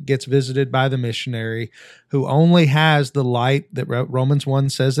never gets visited by the missionary, who only has the light that Romans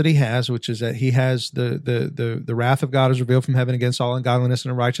 1 says that he has, which is that he has the wrath of God is revealed from heaven against all ungodliness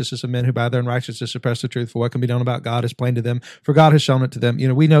and unrighteousness of men who by their unrighteousness suppress the truth. For what can be known about God is plain to them, for God has shown it to them.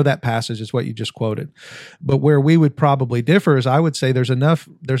 We know that passage is what you just quoted. But where we would probably differ is, I would say there's enough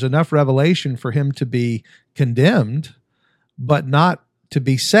revelation for him to be condemned, but not to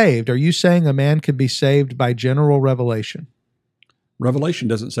be saved. Are you saying a man could be saved by general revelation? Revelation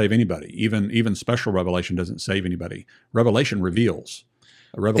doesn't save anybody. Even special revelation doesn't save anybody. Revelation reveals.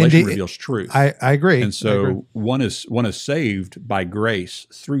 Revelation reveals truth. I agree. And so one is saved by grace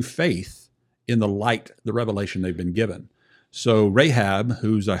through faith in the light, the revelation they've been given. So Rahab,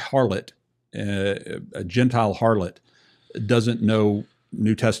 who's a harlot, a Gentile harlot, doesn't know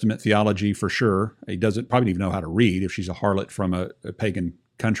New Testament theology for sure. He doesn't probably even know how to read if she's a harlot from a pagan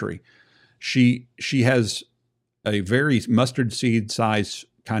country. She has a very mustard seed size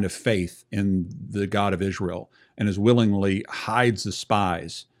kind of faith in the God of Israel, and is willingly hides the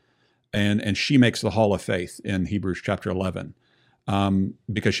spies. And she makes the hall of faith in Hebrews chapter 11,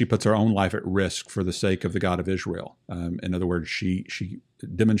 because she puts her own life at risk for the sake of the God of Israel. In other words, she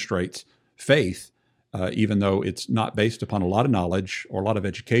demonstrates faith, even though it's not based upon a lot of knowledge or a lot of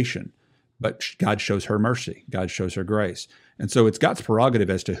education. But God shows her mercy. God shows her grace. And so it's God's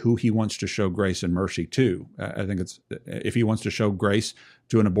prerogative as to who he wants to show grace and mercy to. I think if he wants to show grace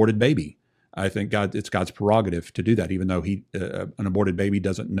to an aborted baby, I think it's God's prerogative to do that, even though an aborted baby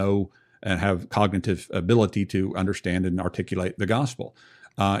doesn't know and have cognitive ability to understand and articulate the gospel.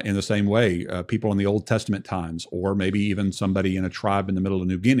 In the same way, people in the Old Testament times, or maybe even somebody in a tribe in the middle of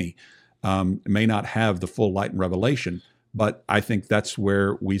New Guinea, may not have the full light and revelation. But I think that's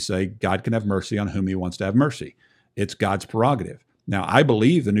where we say God can have mercy on whom he wants to have mercy. It's God's prerogative. Now, I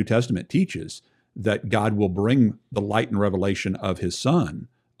believe the New Testament teaches that God will bring the light and revelation of his Son,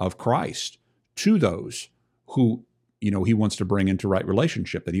 of Christ, to those who, he wants to bring into right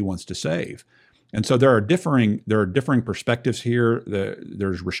relationship, that he wants to save. And so there are differing perspectives here.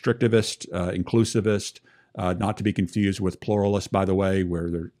 There's restrictivist, inclusivist, not to be confused with pluralist, by the way, where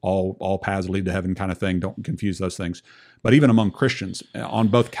they're all paths lead to heaven kind of thing. Don't confuse those things. But even among Christians, on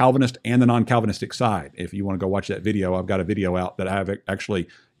both Calvinist and the non-Calvinistic side, if you want to go watch that video, I've got a video out that I have actually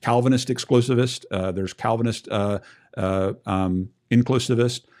Calvinist exclusivist. There's Calvinist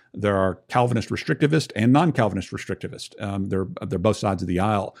inclusivist. There are Calvinist restrictivist and non-Calvinist restrictivist. They're both sides of the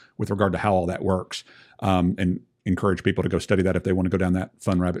aisle with regard to how all that works. And encourage people to go study that if they want to go down that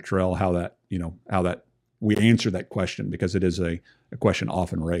fun rabbit trail. How that we answer that question, because it is a question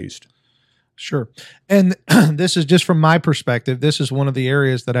often raised. Sure. And this is just from my perspective. This is one of the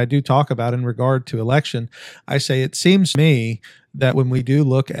areas that I do talk about in regard to election. I say it seems to me that when we do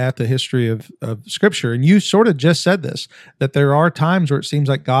look at the history of Scripture, and you sort of just said this, that there are times where it seems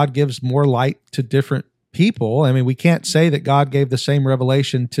like God gives more light to different people. I mean, we can't say that God gave the same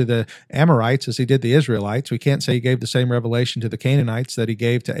revelation to the Amorites as he did the Israelites. We can't say he gave the same revelation to the Canaanites that he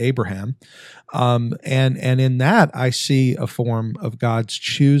gave to Abraham. And in that, I see a form of God's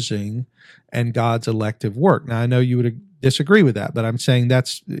choosing and God's elective work. Now, I know you would disagree with that, but I'm saying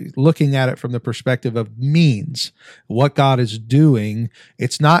that's looking at it from the perspective of means, what God is doing.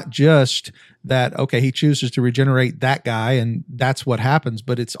 It's not just that, okay, he chooses to regenerate that guy and that's what happens,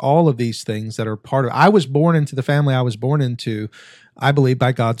 but it's all of these things that are part of it. I was born into the family I was born into, I believe,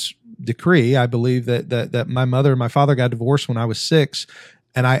 by God's decree. I believe that my mother and my father got divorced when I was 6.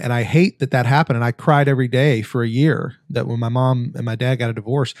 And I hate that happened. And I cried every day for a year that when my mom and my dad got a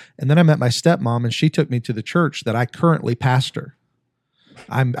divorce. And then I met my stepmom, and she took me to the church that I currently pastor.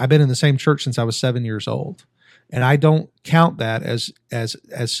 I've been in the same church since I was 7 years old. And I don't count that as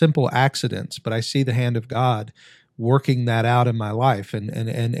simple accidents, but I see the hand of God working that out in my life.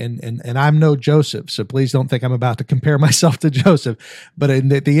 And I'm no Joseph, so please don't think I'm about to compare myself to Joseph. But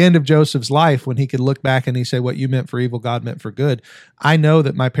at the end of Joseph's life, when he could look back and he said, what you meant for evil, God meant for good. I know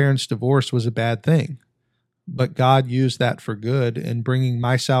that my parents' divorce was a bad thing, but God used that for good in bringing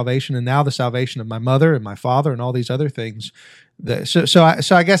my salvation, and now the salvation of my mother and my father and all these other things. So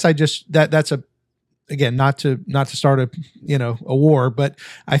I guess I just, that's a, again, not to start a war, but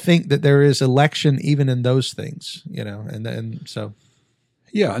I think that there is election even in those things, and so.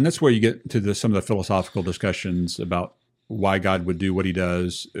 Yeah. And that's where you get to some of the philosophical discussions about why God would do what he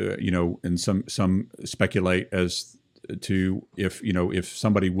does, and some speculate as to if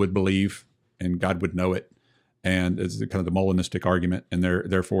somebody would believe and God would know it. And it's kind of the Molinistic argument, and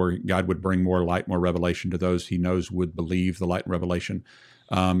therefore God would bring more light, more revelation to those he knows would believe the light and revelation.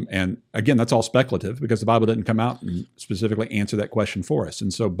 And again, that's all speculative because the Bible didn't come out and specifically answer that question for us.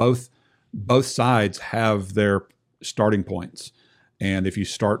 And so both sides have their starting points. And if you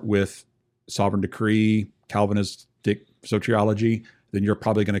start with sovereign decree, Calvinistic soteriology, then you're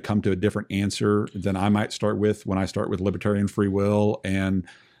probably going to come to a different answer than I might start with when I start with libertarian free will and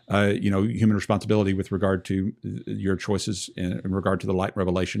human responsibility with regard to your choices in regard to the light and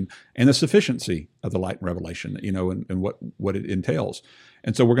revelation and the sufficiency of the light and revelation, and what it entails.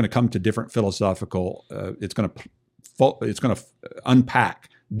 And so we're going to come to different philosophical. It's going to unpack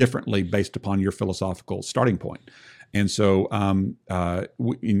differently based upon your philosophical starting point. And so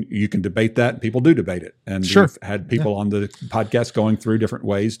you can debate that, and people do debate it. And sure. We've had people on the podcast going through different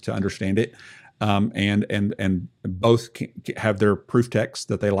ways to understand it. And both have their proof text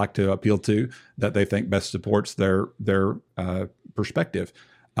that they like to appeal to that they think best supports their perspective.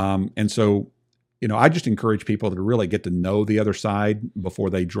 And so, I just encourage people to really get to know the other side before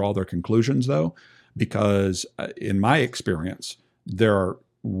they draw their conclusions, though, because in my experience, there are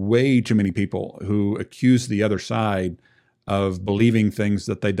way too many people who accuse the other side of believing things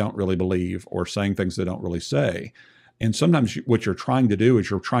that they don't really believe or saying things they don't really say. And sometimes what you're trying to do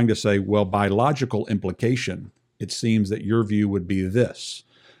is you're trying to say, well, by logical implication, it seems that your view would be this.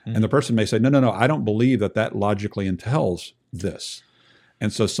 Mm-hmm. And the person may say, no, I don't believe that logically entails this.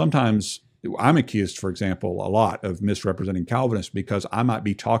 And so sometimes I'm accused, for example, a lot of misrepresenting Calvinists because I might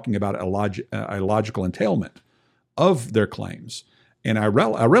be talking about a logical entailment of their claims. And I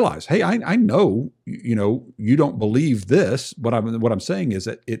realize, hey, I know, you don't believe this. What I'm saying is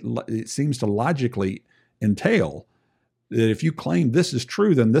that it seems to logically entail that if you claim this is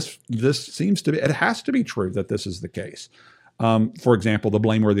true, then this seems to be, it has to be true that this is the case. For example, the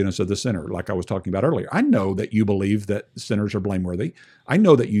blameworthiness of the sinner, like I was talking about earlier. I know that you believe that sinners are blameworthy. I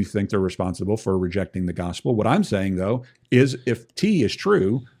know that you think they're responsible for rejecting the gospel. What I'm saying, though, is if T is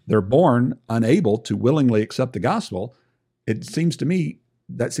true, they're born unable to willingly accept the gospel. It seems to me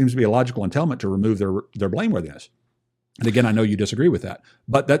that seems to be a logical entailment to remove their blameworthiness. And again, I know you disagree with that,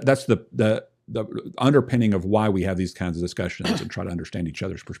 but that's the underpinning of why we have these kinds of discussions and try to understand each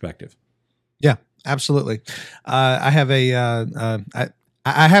other's perspective. Yeah, absolutely. I have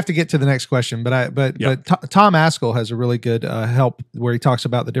I have to get to the next question, but Tom Ascol has a really good help where he talks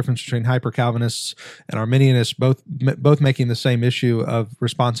about the difference between hyper Calvinists and Arminianists, both making the same issue of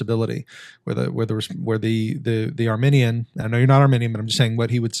responsibility. Where the Arminian, I know you're not Arminian, but I'm just saying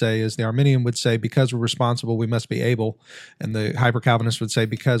what he would say is the Arminian would say because we're responsible, we must be able, and the hyper Calvinist would say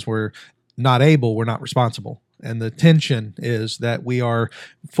because we're not able, we're not responsible. And the tension is that we are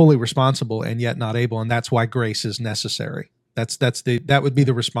fully responsible and yet not able, and that's why grace is necessary. That would be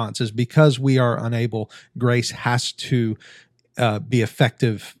the response, is because we are unable, grace has to be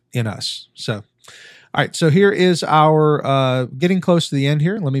effective in us. So, all right. So here is our getting close to the end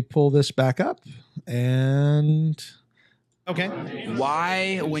here. Let me pull this back up and. Okay.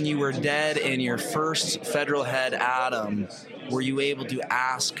 Why, when you were dead in your first federal head, Adam, were you able to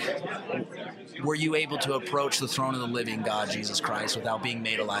approach the throne of the living God, Jesus Christ, without being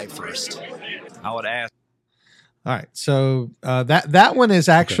made alive first? I would ask. All right, so that one is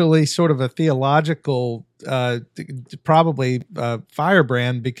actually sort of a theological, probably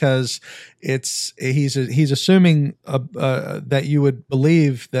firebrand, because he's assuming that you would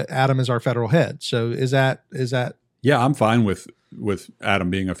believe that Adam is our federal head. So is that? Yeah, I'm fine with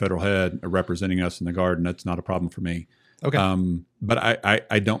Adam being a federal head representing us in the garden. That's not a problem for me. Okay. But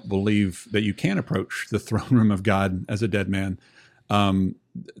I don't believe that you can approach the throne room of God as a dead man.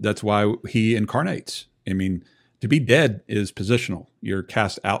 That's why he incarnates. I mean, To be dead is positional. You're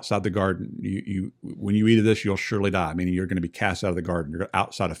cast outside the garden. When you eat of this, you'll surely die. Meaning you're going to be cast out of the garden. You're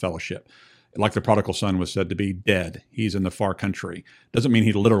outside of fellowship. Like the prodigal son was said to be dead. He's in the far country. Doesn't mean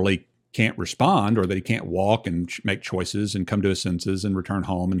he literally can't respond or that he can't walk and make choices and come to his senses and return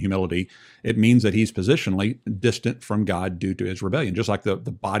home in humility. It means that he's positionally distant from God due to his rebellion. Just like the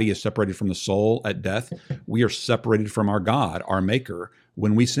body is separated from the soul at death, we are separated from our God, our maker,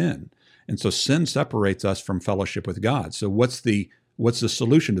 when we sin. And so sin separates us from fellowship with God. So what's the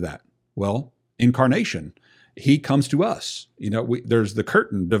solution to that? Well, incarnation. He comes to us. There's the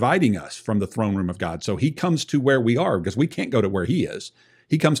curtain dividing us from the throne room of God. So he comes to where we are because we can't go to where he is.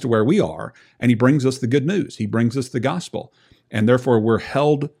 He comes to where we are and he brings us the good news. He brings us the gospel. And therefore we're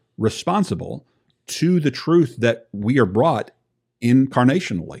held responsible to the truth that we are brought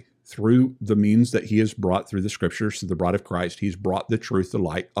incarnationally through the means that he has brought through the scriptures, through the bride of Christ. He's brought the truth, the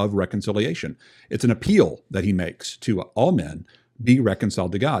light of reconciliation. It's an appeal that he makes to all men, be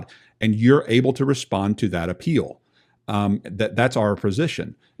reconciled to God. And you're able to respond to that appeal. That's our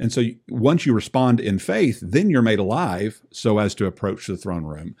position. And so once you respond in faith, then you're made alive so as to approach the throne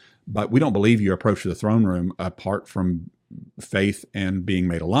room. But we don't believe you approach the throne room apart from faith and being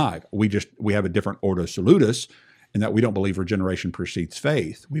made alive. We have a different ordo salutis, in that we don't believe regeneration precedes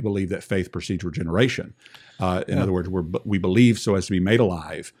faith. We believe that faith precedes regeneration. In other words, we believe so as to be made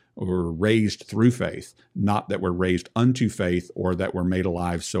alive, or we're raised through faith, not that we're raised unto faith or that we're made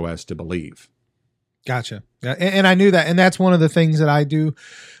alive so as to believe. Gotcha. Yeah, and I knew that. And that's one of the things that I do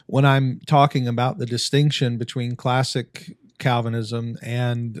when I'm talking about the distinction between classic Calvinism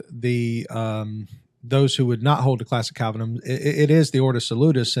and the those who would not hold to classic Calvinism. It is the ordo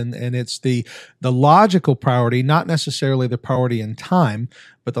salutis, and it's the logical priority, not necessarily the priority in time,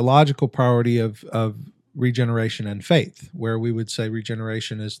 but the logical priority of regeneration and faith, where we would say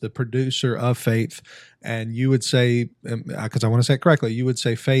regeneration is the producer of faith, and you would say, because I want to say it correctly, you would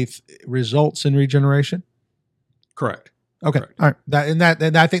say faith results in regeneration. Correct. Okay. Correct. All right.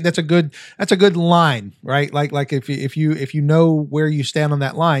 And I think that's a good line, right? Like if you know where you stand on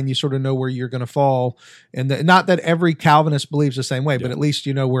that line, you sort of know where you're going to fall. And not that every Calvinist believes the same way, but at least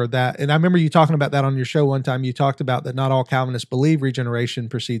you know where that. And I remember you talking about that on your show one time. You talked about that not all Calvinists believe regeneration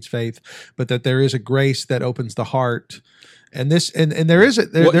precedes faith, but that there is a grace that opens the heart. And this, and there is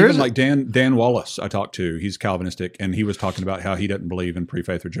like Dan Wallace I talked to, he's Calvinistic, and he was talking about how he doesn't believe in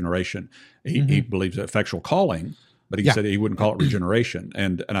pre-faith regeneration. He believes in effectual calling, but he said he wouldn't call it regeneration.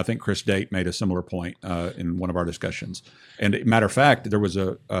 And I think Chris Date made a similar point in one of our discussions. And matter of fact, there was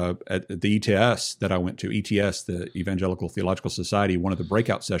at the ETS that I went to, ETS, the Evangelical Theological Society, one of the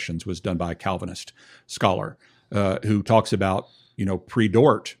breakout sessions was done by a Calvinist scholar who talks about,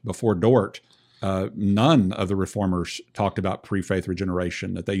 pre-Dort, before Dort, none of the reformers talked about pre-faith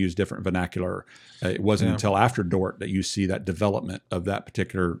regeneration, that they used different vernacular. It wasn't until after Dort that you see that development of that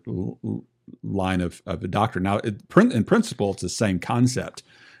particular line of the doctrine. Now, in principle, it's the same concept.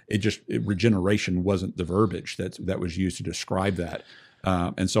 Regeneration wasn't the verbiage that was used to describe that.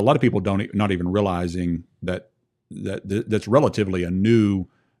 And so a lot of people not even realizing that's relatively a new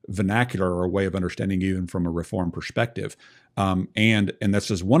vernacular or a way of understanding even from a Reformed perspective. And that's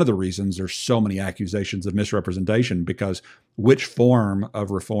just one of the reasons there's so many accusations of misrepresentation, because which form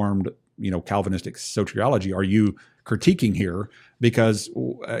of Reformed, Calvinistic soteriology are you critiquing here? Because,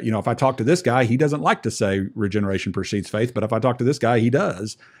 if I talk to this guy, he doesn't like to say regeneration precedes faith, but if I talk to this guy, he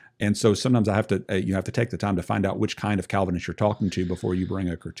does. And so sometimes I have to, you have to take the time to find out which kind of Calvinist you're talking to before you bring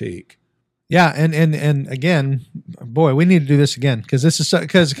a critique. Yeah, and again, boy, we need to do this again, because this is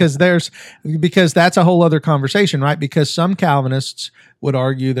because that's a whole other conversation, right? Because some Calvinists would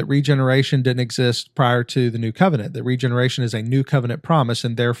argue that regeneration didn't exist prior to the new covenant, that regeneration is a new covenant promise,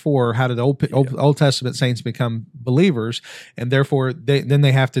 and therefore, how did Old Testament saints become believers? And therefore,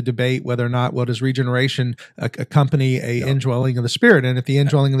 they have to debate whether or not, does regeneration accompany a indwelling of the Spirit? And if the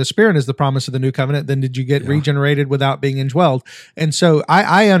indwelling of the Spirit is the promise of the new covenant, then did you get regenerated without being indwelled? And so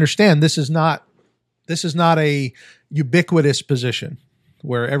I understand this is not a ubiquitous position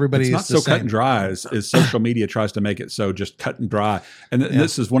where everybody is not so cut and dry as social media tries to make it so just cut and dry. And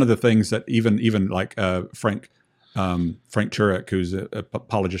this is one of the things that even like Frank Turek, who's an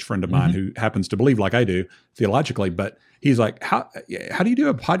apologist friend of mine who happens to believe like I do theologically, but he's like, how do you do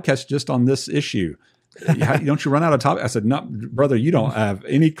a podcast just on this issue? Don't you run out of topic? I said, no, brother, you don't have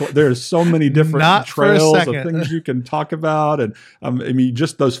any. There's so many different trails of things you can talk about. And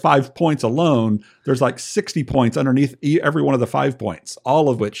just those 5 points alone, there's like 60 points underneath every one of the 5 points, all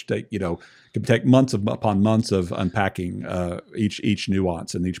of which could take months upon months of unpacking each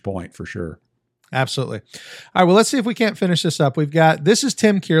nuance and each point for sure. Absolutely. All right. Well, let's see if we can't finish this up. This is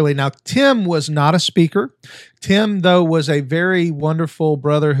Tim Kearley. Now, Tim was not a speaker. Tim, though, was a very wonderful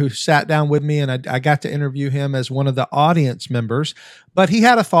brother who sat down with me, and I got to interview him as one of the audience members. But he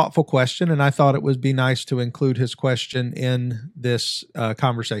had a thoughtful question, and I thought it would be nice to include his question in this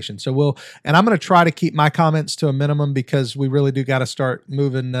conversation. So and I'm going to try to keep my comments to a minimum because we really do got to start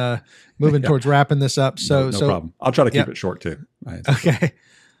moving towards wrapping this up. So no problem. I'll try to keep it short too. Okay.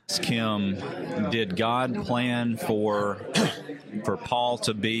 Him, did God plan for Paul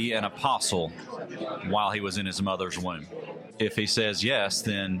to be an apostle while he was in his mother's womb? If he says yes,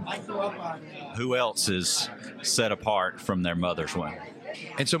 then who else is set apart from their mother's womb?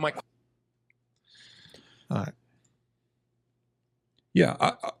 And so all right.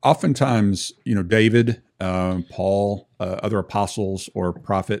 Yeah, oftentimes, David, Paul, other apostles or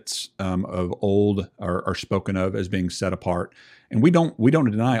prophets of old are spoken of as being set apart, and we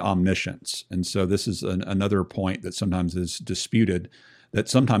don't deny omniscience. And so this is another point that sometimes is disputed. That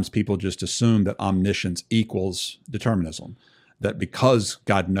sometimes people just assume that omniscience equals determinism. That because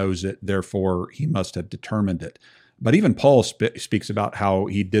God knows it, therefore He must have determined it. But even Paul speaks about how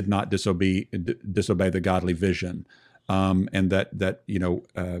he did not disobey the godly vision. And that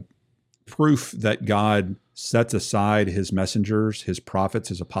proof that God sets aside His messengers, His prophets,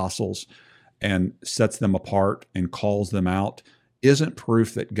 His apostles, and sets them apart and calls them out isn't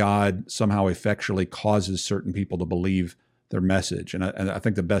proof that God somehow effectually causes certain people to believe their message. And I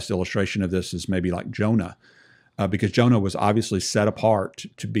think the best illustration of this is maybe like Jonah, because Jonah was obviously set apart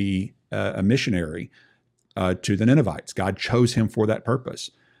to be a missionary to the Ninevites. God chose him for that purpose.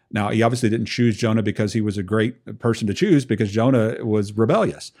 Now, He obviously didn't choose Jonah because he was a great person to choose, because Jonah was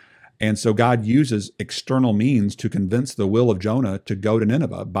rebellious. And so God uses external means to convince the will of Jonah to go to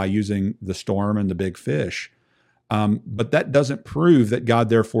Nineveh by using the storm and the big fish. But that doesn't prove that God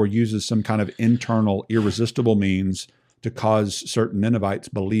therefore uses some kind of internal irresistible means to cause certain Ninevites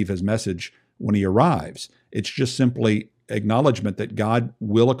believe His message when He arrives. It's just simply acknowledgement that God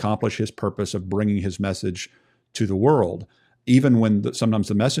will accomplish His purpose of bringing His message to the world. Even when sometimes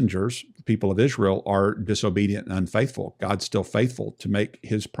the messengers, the people of Israel, are disobedient and unfaithful, God's still faithful to make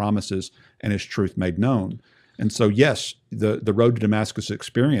His promises and His truth made known. And so, yes, the road to Damascus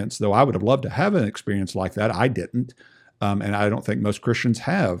experience, though I would have loved to have an experience like that, I didn't. And I don't think most Christians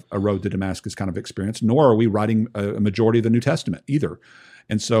have a road to Damascus kind of experience, nor are we writing a majority of the New Testament either.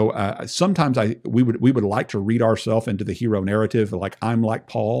 And so sometimes we would like to read ourselves into the hero narrative, like I'm like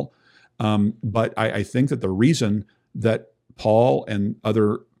Paul. But I think that the reason that Paul and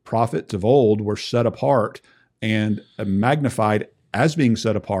other prophets of old were set apart and magnified as being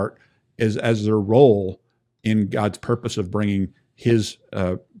set apart is as their role in God's purpose of bringing His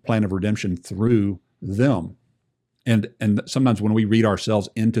plan of redemption through them. And sometimes when we read ourselves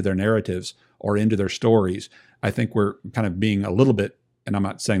into their narratives or into their stories, I think we're kind of being a little bit, and I'm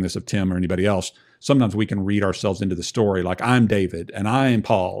not saying this of Tim or anybody else, sometimes we can read ourselves into the story like I'm David and I'm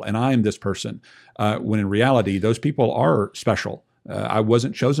Paul and I'm this person, when in reality, those people are special. I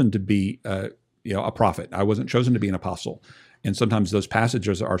wasn't chosen to be a prophet. I wasn't chosen to be an apostle. And sometimes those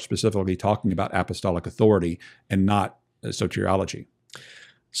passages are specifically talking about apostolic authority and not soteriology.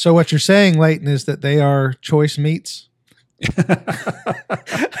 So what you're saying, Leighton, is that they are choice meats?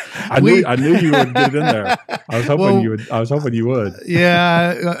 I knew you would get it in there. I was hoping you would.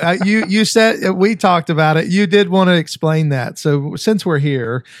 Yeah, you said we talked about it. You did want to explain that. So since we're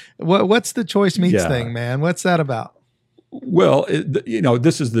here, what's the choice meats thing, man? What's that about? Well,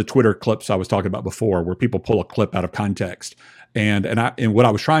 this is the Twitter clips I was talking about before, where people pull a clip out of context. And what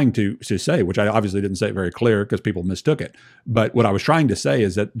I was trying to say, which I obviously didn't say it very clear because people mistook it, but what I was trying to say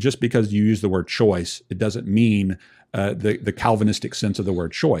is that just because you use the word choice, it doesn't mean the Calvinistic sense of the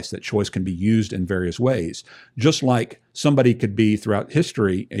word choice, that choice can be used in various ways. Just like somebody could be throughout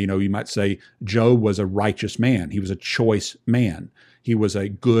history, you might say Job was a righteous man. He was a choice man. He was a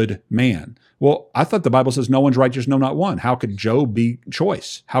good man. Well, I thought the Bible says no one's righteous, no, not one. How could Job be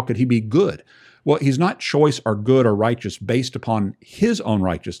choice? How could he be good? Well, he's not choice or good or righteous based upon his own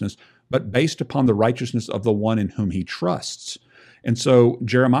righteousness, but based upon the righteousness of the one in whom he trusts. And so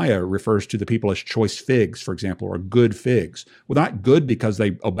Jeremiah refers to the people as choice figs, for example, or good figs. Well, they're not good because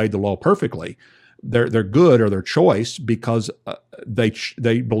they obeyed the law perfectly. They're good, or they're choice because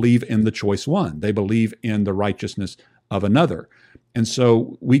they believe in the choice one. They believe in the righteousness of another. And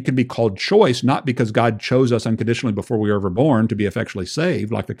so we can be called choice, not because God chose us unconditionally before we were ever born to be effectually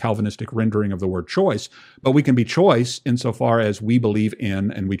saved, like the Calvinistic rendering of the word choice, but we can be choice insofar as we believe in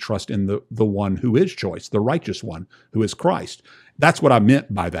and we trust in the one who is choice, the righteous one, who is Christ. That's what I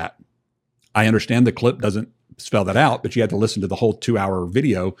meant by that. I understand the clip doesn't spell that out, but you had to listen to the whole 2-hour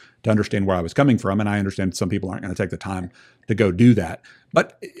video to understand where I was coming from. And I understand some people aren't going to take the time to go do that.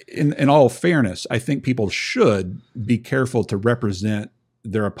 But in all fairness, I think people should be careful to represent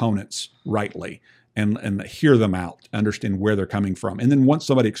their opponents rightly and hear them out, understand where they're coming from. And then once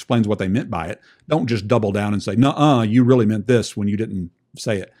somebody explains what they meant by it, don't just double down and say, "Nuh-uh, you really meant this," when you didn't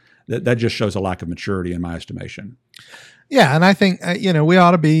say it. That just shows a lack of maturity in my estimation. Yeah, and I think we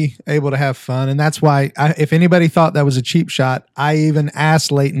ought to be able to have fun, and that's why if anybody thought that was a cheap shot, I even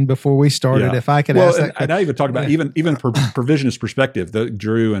asked Leighton before we started if I could ask that. And I even talked about even provisionist perspective.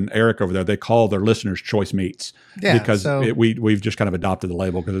 Drew and Eric over there, they call their listeners choice meats because we've just kind of adopted the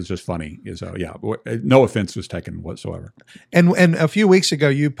label because it's just funny. So yeah, no offense was taken whatsoever. And a few weeks ago,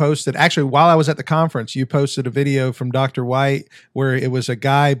 you posted, actually while I was at the conference, you posted a video from Dr. White where it was a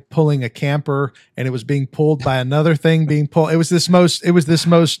guy pulling a camper and it was being pulled by another thing being pulled. It was this most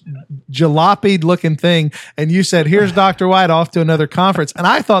jalopy looking thing. And you said, "Here's Dr. White off to another conference." And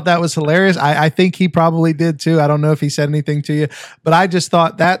I thought that was hilarious. I think he probably did too. I don't know if he said anything to you, but I just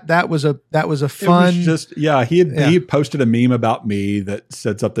thought that was a fun. It was just, he posted a meme about me that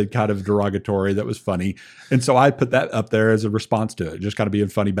said something kind of derogatory that was funny. And so I put that up there as a response to it, just kind of being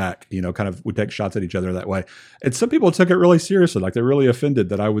funny back, kind of would take shots at each other that way. And some people took it really seriously, like they're really offended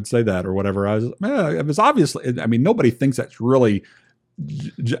that I would say that or whatever. It was obviously, nobody thinks that's really,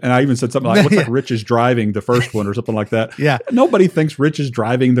 and I even said something like, "Looks like Rich is driving the first one," or something like that. Yeah. Nobody thinks Rich is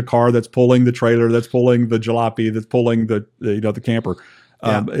driving the car that's pulling the trailer, that's pulling the jalopy, that's pulling the camper.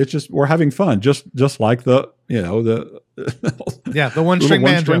 It's just, we're having fun, just like the one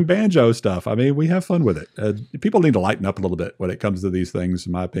string banjo stuff. I mean, we have fun with it. People need to lighten up a little bit when it comes to these things,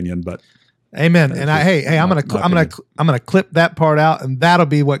 in my opinion. But amen. And I'm gonna clip that part out, and that'll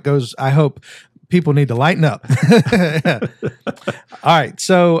be what goes. I hope people need to lighten up. All right.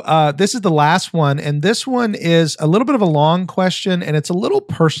 So this is the last one. And this one is a little bit of a long question, and it's a little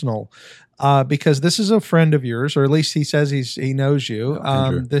personal because this is a friend of yours, or at least he says he knows you.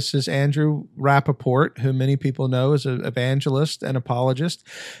 This is Andrew Rappaport, who many people know as an evangelist and apologist.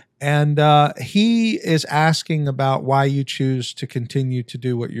 And he is asking about why you choose to continue to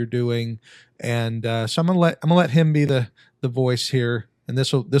do what you're doing. And so I'm gonna let him be the voice here. And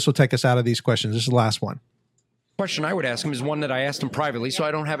this will take us out of these questions. This is the last one. Question I would ask him is one that I asked him privately, so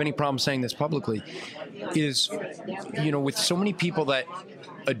I don't have any problem saying this publicly, is, with so many people that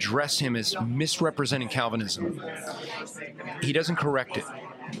address him as misrepresenting Calvinism, he doesn't correct it.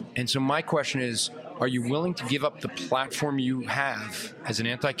 And so my question is, are you willing to give up the platform you have as an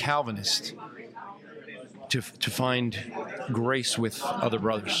anti-Calvinist to find grace with other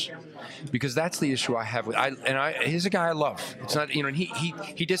brothers? Because that's the issue I have with he's a guy I love. It's not, and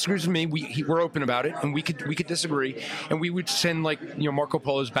he disagrees with me. We're open about it, and we could disagree, and we would send Marco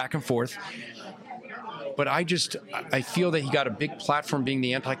Polos back and forth. But I feel that he got a big platform being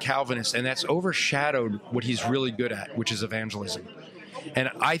the anti-Calvinist, and that's overshadowed what he's really good at, which is evangelism.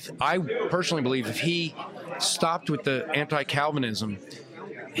 And I personally believe if he stopped with the anti-Calvinism,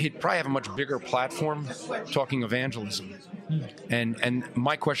 he'd probably have a much bigger platform talking evangelism. And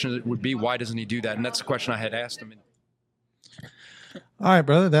my question would be, why doesn't he do that? And that's the question I had asked him. All right,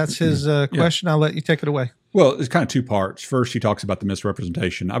 brother. That's his question. I'll let you take it away. Well, it's kind of two parts. First, he talks about the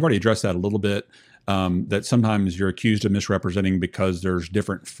misrepresentation. I've already addressed that a little bit, that sometimes you're accused of misrepresenting because there's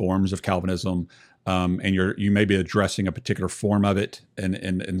different forms of Calvinism, and you may be addressing a particular form of it, and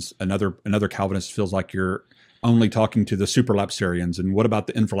another Calvinist feels like you're only talking to the supralapsarians, and what about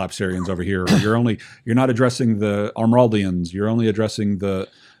the infralapsarians over here? You're not addressing the Armraldians. You're only addressing the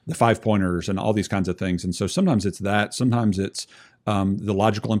 5-pointers and all these kinds of things. And so sometimes it's that. Sometimes it's the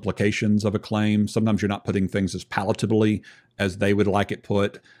logical implications of a claim. Sometimes you're not putting things as palatably as they would like it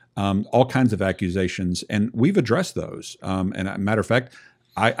put. All kinds of accusations, and we've addressed those. And a matter of fact,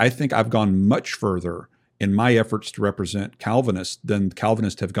 I think I've gone much further in my efforts to represent Calvinists than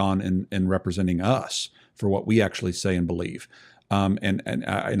Calvinists have gone in representing us for what we actually say and believe. And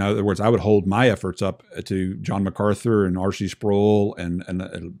in other words, I would hold my efforts up to John MacArthur and R.C. Sproul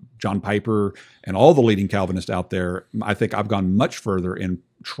and John Piper and all the leading Calvinists out there. I think I've gone much further in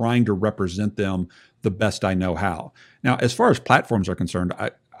trying to represent them the best I know how. Now, as far as platforms are concerned,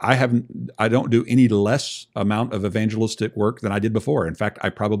 I don't do any less amount of evangelistic work than I did before. In fact, I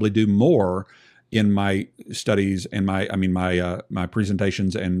probably do more in my studies and my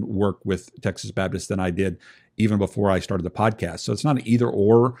presentations and work with Texas Baptists than I did even before I started the podcast. So it's not an either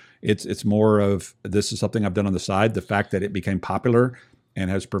or. It's more of, this is something I've done on the side. The fact that it became popular and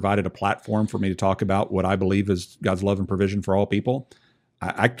has provided a platform for me to talk about what I believe is God's love and provision for all people.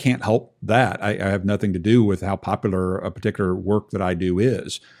 I can't help that. I have nothing to do with how popular a particular work that I do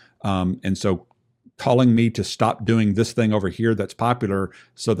is. And so calling me to stop doing this thing over here that's popular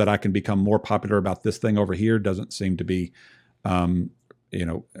so that I can become more popular about this thing over here doesn't seem to be,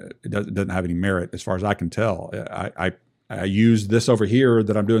 it doesn't have any merit as far as I can tell. I use this over here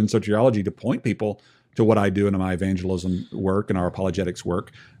that I'm doing soteriology to point people to what I do in my evangelism work and our apologetics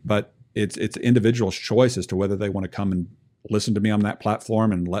work, but it's individuals' choice as to whether they want to come and listen to me on that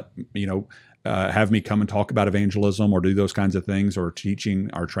platform and have me come and talk about evangelism or do those kinds of things, or teaching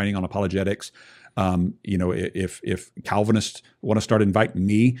or training on apologetics. If Calvinists want to start inviting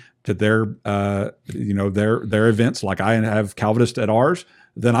me to their events, like I have Calvinists at ours,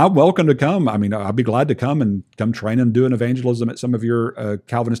 then I'm welcome to come. I mean, I'd be glad to come train and do an evangelism at some of your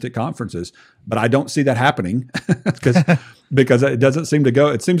Calvinistic conferences. But I don't see that happening because it doesn't seem to go.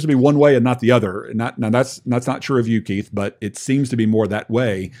 It seems to be one way and not the other. Now that's not true of you, Keith, but it seems to be more that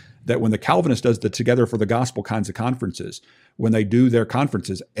way. That when the Calvinist does the Together for the Gospel kinds of conferences, when they do their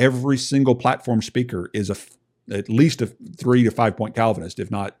conferences, every single platform speaker is at least a 3 to 5 point Calvinist,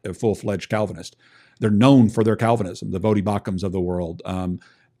 if not a full-fledged Calvinist. They're known for their Calvinism, the Vodi Bachums of the world.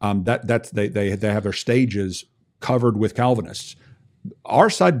 They have their stages covered with Calvinists.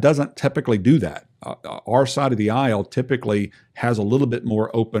 Our side doesn't typically do that. Our side of the aisle typically has a little bit more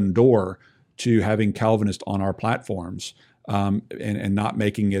open door to having Calvinists on our platforms. And not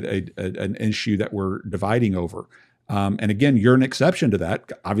making it an issue that we're dividing over. And again, you're an exception to that,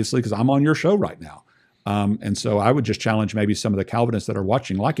 obviously, because I'm on your show right now. And so I would just challenge maybe some of the Calvinists that are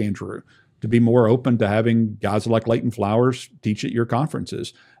watching, like Andrew, to be more open to having guys like Leighton Flowers teach at your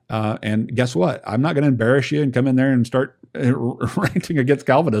conferences. And guess what? I'm not going to embarrass you and come in there and start ranting against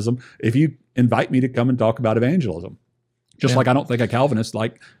Calvinism if you invite me to come and talk about evangelism. Just like I don't think a Calvinist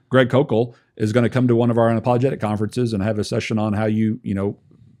like Greg Kokel is going to come to one of our unapologetic conferences and have a session on how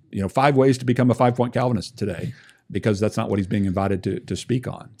 5 ways to become a 5 point Calvinist today, because that's not what he's being invited to speak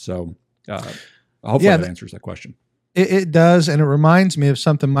on. So hopefully that answers that question. It does, and it reminds me of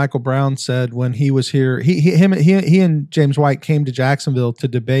something Michael Brown said when he was here. He and James White came to Jacksonville to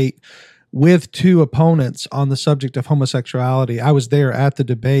debate with two opponents on the subject of homosexuality. I was there at the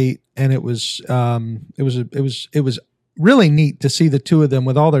debate, and it was really neat to see the two of them,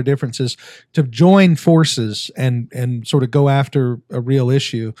 with all their differences, to join forces and sort of go after a real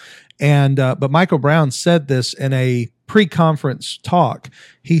issue. And but Michael Brown said this in a pre-conference talk.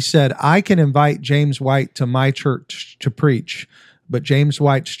 He said, "I can invite James White to my church to preach, but James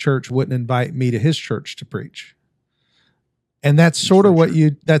White's church wouldn't invite me to his church to preach." And that's sort of what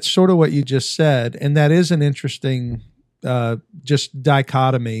you just said, and that is an interesting just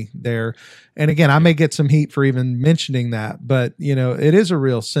dichotomy there. And again, I may get some heat for even mentioning that, but it is a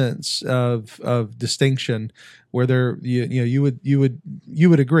real sense of distinction where there, you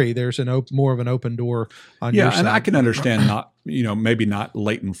would agree there's more of an open door on your side. And I can understand maybe not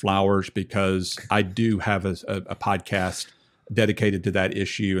Leighton Flowers, because I do have a podcast dedicated to that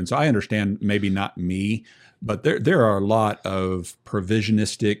issue. And so I understand maybe not me, but there are a lot of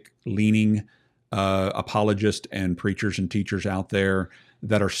provisionistic leaning apologists and preachers and teachers out there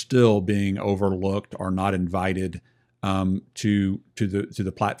that are still being overlooked or not invited to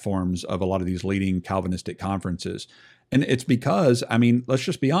the platforms of a lot of these leading Calvinistic conferences. And it's because, let's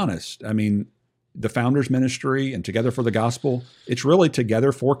just be honest. The Founders Ministry and Together for the Gospel, it's really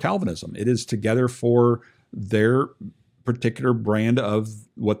together for Calvinism. It is together for their particular brand of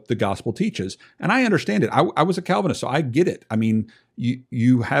what the gospel teaches. And I understand it. I was a Calvinist, so I get it.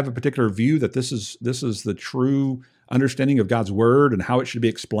 You have a particular view that this is the true understanding of God's word and how it should be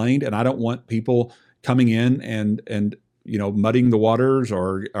explained. And I don't want people coming in and muddying the waters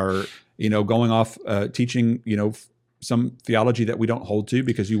or going off teaching some theology that we don't hold to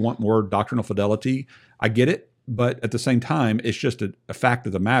because you want more doctrinal fidelity. I get it, but at the same time, it's just a fact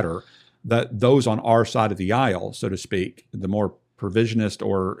of the matter that those on our side of the aisle, so to speak, the more provisionist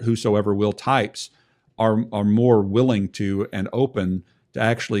or whosoever will types are more willing to and open to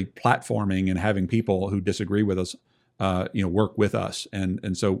actually platforming and having people who disagree with us, work with us.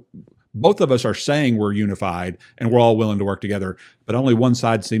 And so both of us are saying we're unified and we're all willing to work together, but only one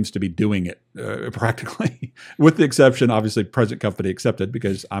side seems to be doing it practically, with the exception, obviously, present company accepted,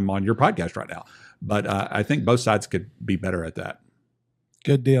 because I'm on your podcast right now. But I think both sides could be better at that.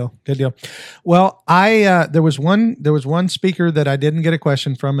 Good deal. Well, there was one speaker that I didn't get a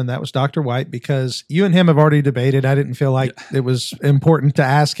question from, and that was Dr. White, because you and him have already debated. I didn't feel like it was important to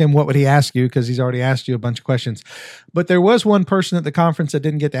ask him what would he ask you, because he's already asked you a bunch of questions. But there was one person at the conference that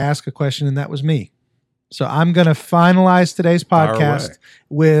didn't get to ask a question, and that was me. So I'm going to finalize today's podcast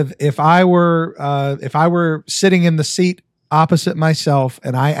with if I were sitting in the seat opposite myself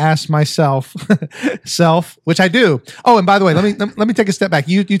and I ask myself, which I do. Oh, and by the way, let me take a step back.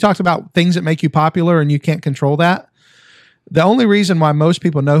 You talked about things that make you popular and you can't control that. The only reason why most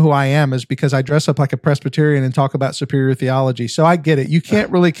people know who I am is because I dress up like a Presbyterian and talk about superior theology. So I get it. You can't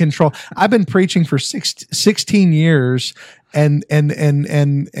really control. I've been preaching for 16 years and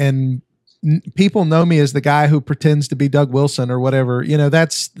people know me as the guy who pretends to be Doug Wilson or whatever,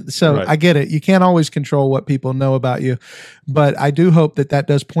 that's so right. I get it. You can't always control what people know about you, but I do hope that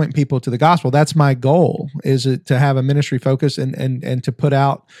does point people to the gospel. That's my goal, is to have a ministry focus and to put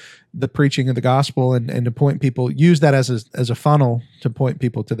out the preaching of the gospel and to point people, use that as a funnel to point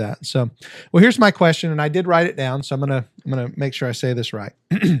people to that. So, well, here's my question, and I did write it down, so I'm going to make sure I say this right.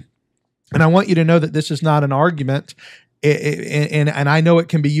 And I want you to know that this is not an argument. And I know it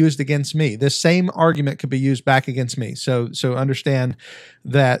can be used against me. This same argument could be used back against me. So understand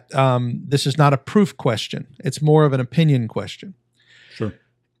that this is not a proof question. It's more of an opinion question. Sure.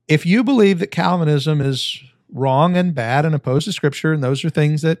 If you believe that Calvinism is wrong and bad and opposed to Scripture, and those are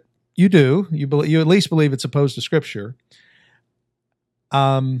things that you do, you at least believe it's opposed to Scripture,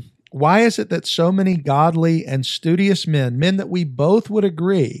 why is it that so many godly and studious men that we both would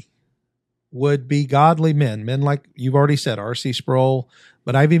agree would be godly men like you've already said, R.C. Sproul,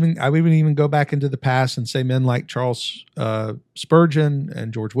 but I would even go back into the past and say men like Charles Spurgeon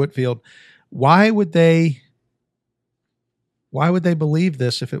and George Whitefield. Why would they believe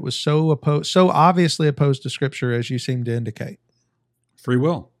this if it was so obviously opposed to Scripture as you seem to indicate? Free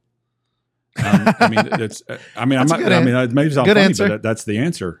will. I mean, I'm not. I mean, it may sound funny, answer. But that's the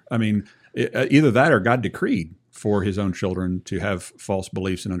answer. I mean, either that or God decreed for His own children to have false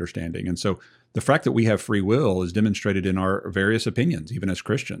beliefs and understanding. And so the fact that we have free will is demonstrated in our various opinions, even as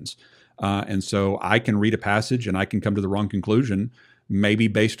Christians. And so I can read a passage and I can come to the wrong conclusion, maybe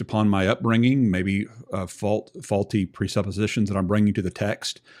based upon my upbringing, maybe faulty presuppositions that I'm bringing to the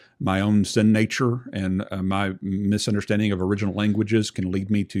text. My own sin nature and my misunderstanding of original languages can lead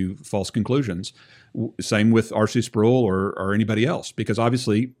me to false conclusions. Same with R.C. Sproul or anybody else, because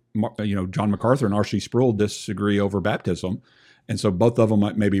obviously, John MacArthur and R.C. Sproul disagree over baptism. And so both of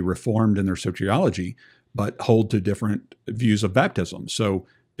them may be reformed in their soteriology, but hold to different views of baptism. So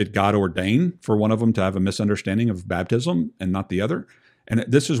did God ordain for one of them to have a misunderstanding of baptism and not the other? And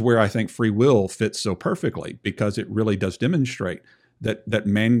this is where I think free will fits so perfectly, because it really does demonstrate that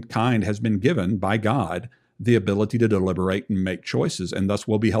mankind has been given by God the ability to deliberate and make choices, and thus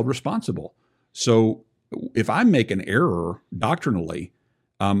will be held responsible. So if I make an error doctrinally,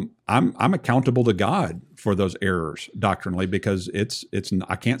 I'm accountable to God for those errors doctrinally, because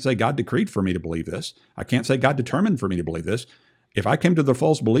I can't say God decreed for me to believe this. I can't say God determined for me to believe this. If I came to the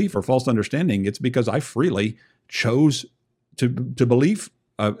false belief or false understanding, it's because I freely chose to believe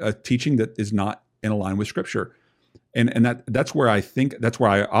a teaching that is not in line with Scripture. And that's where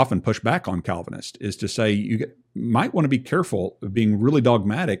I often push back on Calvinists, is to say you might want to be careful of being really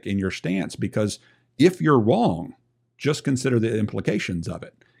dogmatic in your stance, because if you're wrong, just consider the implications of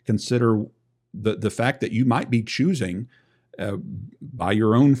it. Consider the fact that you might be choosing by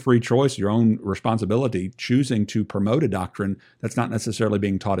your own free choice, your own responsibility, choosing to promote a doctrine that's not necessarily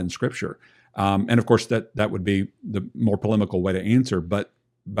being taught in Scripture. And of course, that would be the more polemical way to answer. But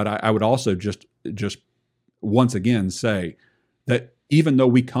I would also just once again say that even though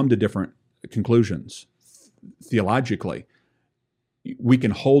we come to different conclusions theologically, we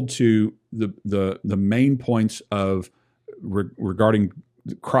can hold to the main points of regarding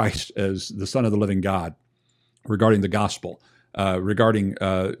Christ as the Son of the living God, regarding the gospel, regarding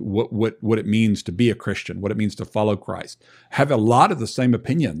what it means to be a Christian, what it means to follow Christ, have a lot of the same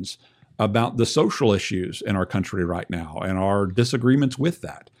opinions about the social issues in our country right now and our disagreements with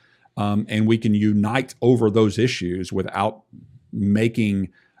that. And we can unite over those issues without making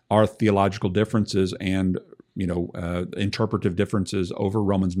our theological differences and interpretive differences over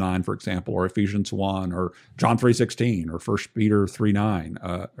Romans 9, for example, or Ephesians 1, or John 3:16, or 1 Peter 3:9,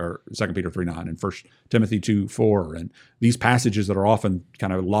 or 2 Peter 3:9, and 1 Timothy 2:4, and these passages that are often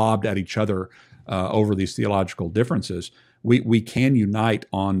kind of lobbed at each other over these theological differences. We can unite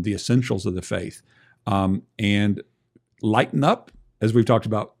on the essentials of the faith and lighten up, as we've talked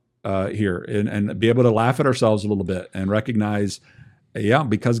about here, and be able to laugh at ourselves a little bit and recognize,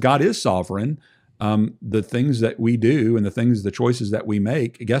 because God is sovereign, the things that we do and the choices that we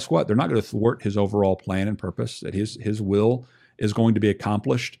make, guess what? They're not going to thwart His overall plan and purpose, that His will is going to be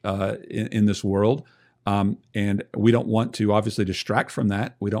accomplished in this world. And we don't want to obviously distract from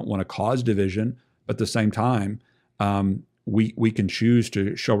that. We don't want to cause division, but at the same time, we can choose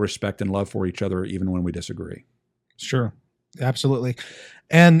to show respect and love for each other even when we disagree. Sure. Absolutely.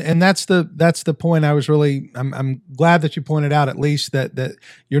 And that's the point. I'm glad that you pointed out, at least that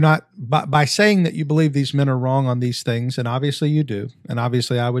you're not, by saying that you believe these men are wrong on these things, and obviously you do, and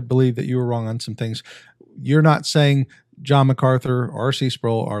obviously I would believe that you were wrong on some things. You're not saying John MacArthur or R.C.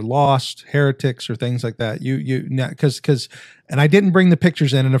 Sproul are lost heretics or things like that. Because and I didn't bring the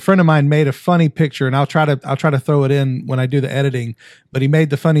pictures in, and a friend of mine made a funny picture, and I'll try to throw it in when I do the editing. But he made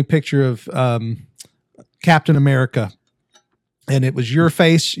the funny picture of Captain America, and it was your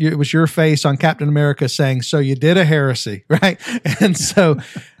face. It was your face on Captain America saying, "So you did a heresy, right?" And so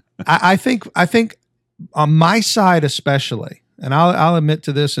I think on my side especially, and I'll admit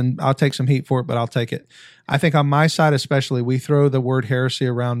to this, and I'll take some heat for it, but I'll take it. I think on my side especially, we throw the word heresy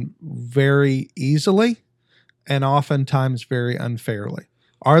around very easily and oftentimes very unfairly.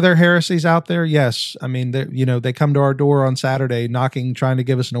 Are there heresies out there? Yes. I mean, they come to our door on Saturday knocking, trying to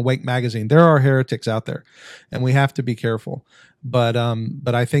give us an Awake magazine. There are heretics out there, and we have to be careful. But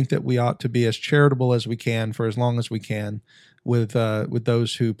I think that we ought to be as charitable as we can for as long as we can with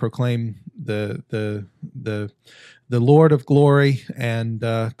those who proclaim the Lord of glory and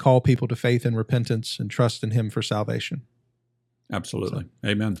call people to faith and repentance and trust in Him for salvation. Absolutely. So.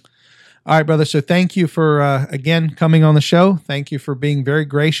 Amen. All right, brother. So thank you for, again, coming on the show. Thank you for being very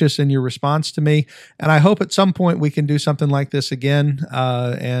gracious in your response to me. And I hope at some point we can do something like this again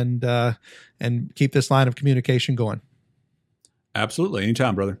and keep this line of communication going. Absolutely.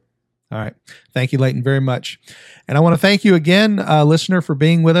 Anytime, brother. All right. Thank you, Leighton, very much. And I want to thank you again, listener, for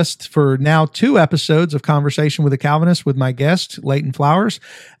being with us for now 2 episodes of Conversation with a Calvinist with my guest, Leighton Flowers.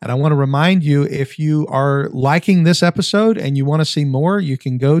 And I want to remind you, if you are liking this episode and you want to see more, you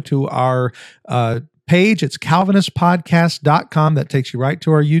can go to our page. It's calvinistpodcast.com. That takes you right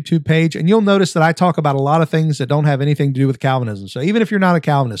to our YouTube page. And you'll notice that I talk about a lot of things that don't have anything to do with Calvinism. So even if you're not a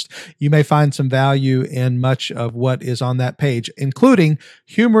Calvinist, you may find some value in much of what is on that page, including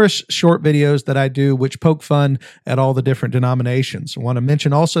humorous short videos that I do, which poke fun at all the different denominations. I want to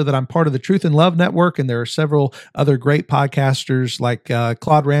mention also that I'm part of the Truth and Love Network, and there are several other great podcasters like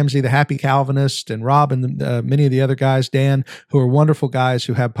Claude Ramsey, the Happy Calvinist, and Rob, and many of the other guys, Dan, who are wonderful guys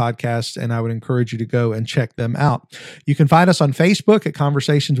who have podcasts, and I would encourage you to go and check them out. You can find us on Facebook at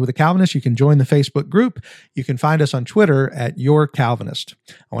Conversations with a Calvinist. You can join the Facebook group. You can find us on Twitter at Your Calvinist.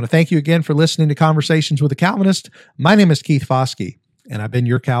 I want to thank you again for listening to Conversations with a Calvinist. My name is Keith Foskey, and I've been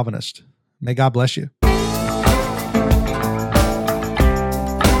your Calvinist. May God bless you.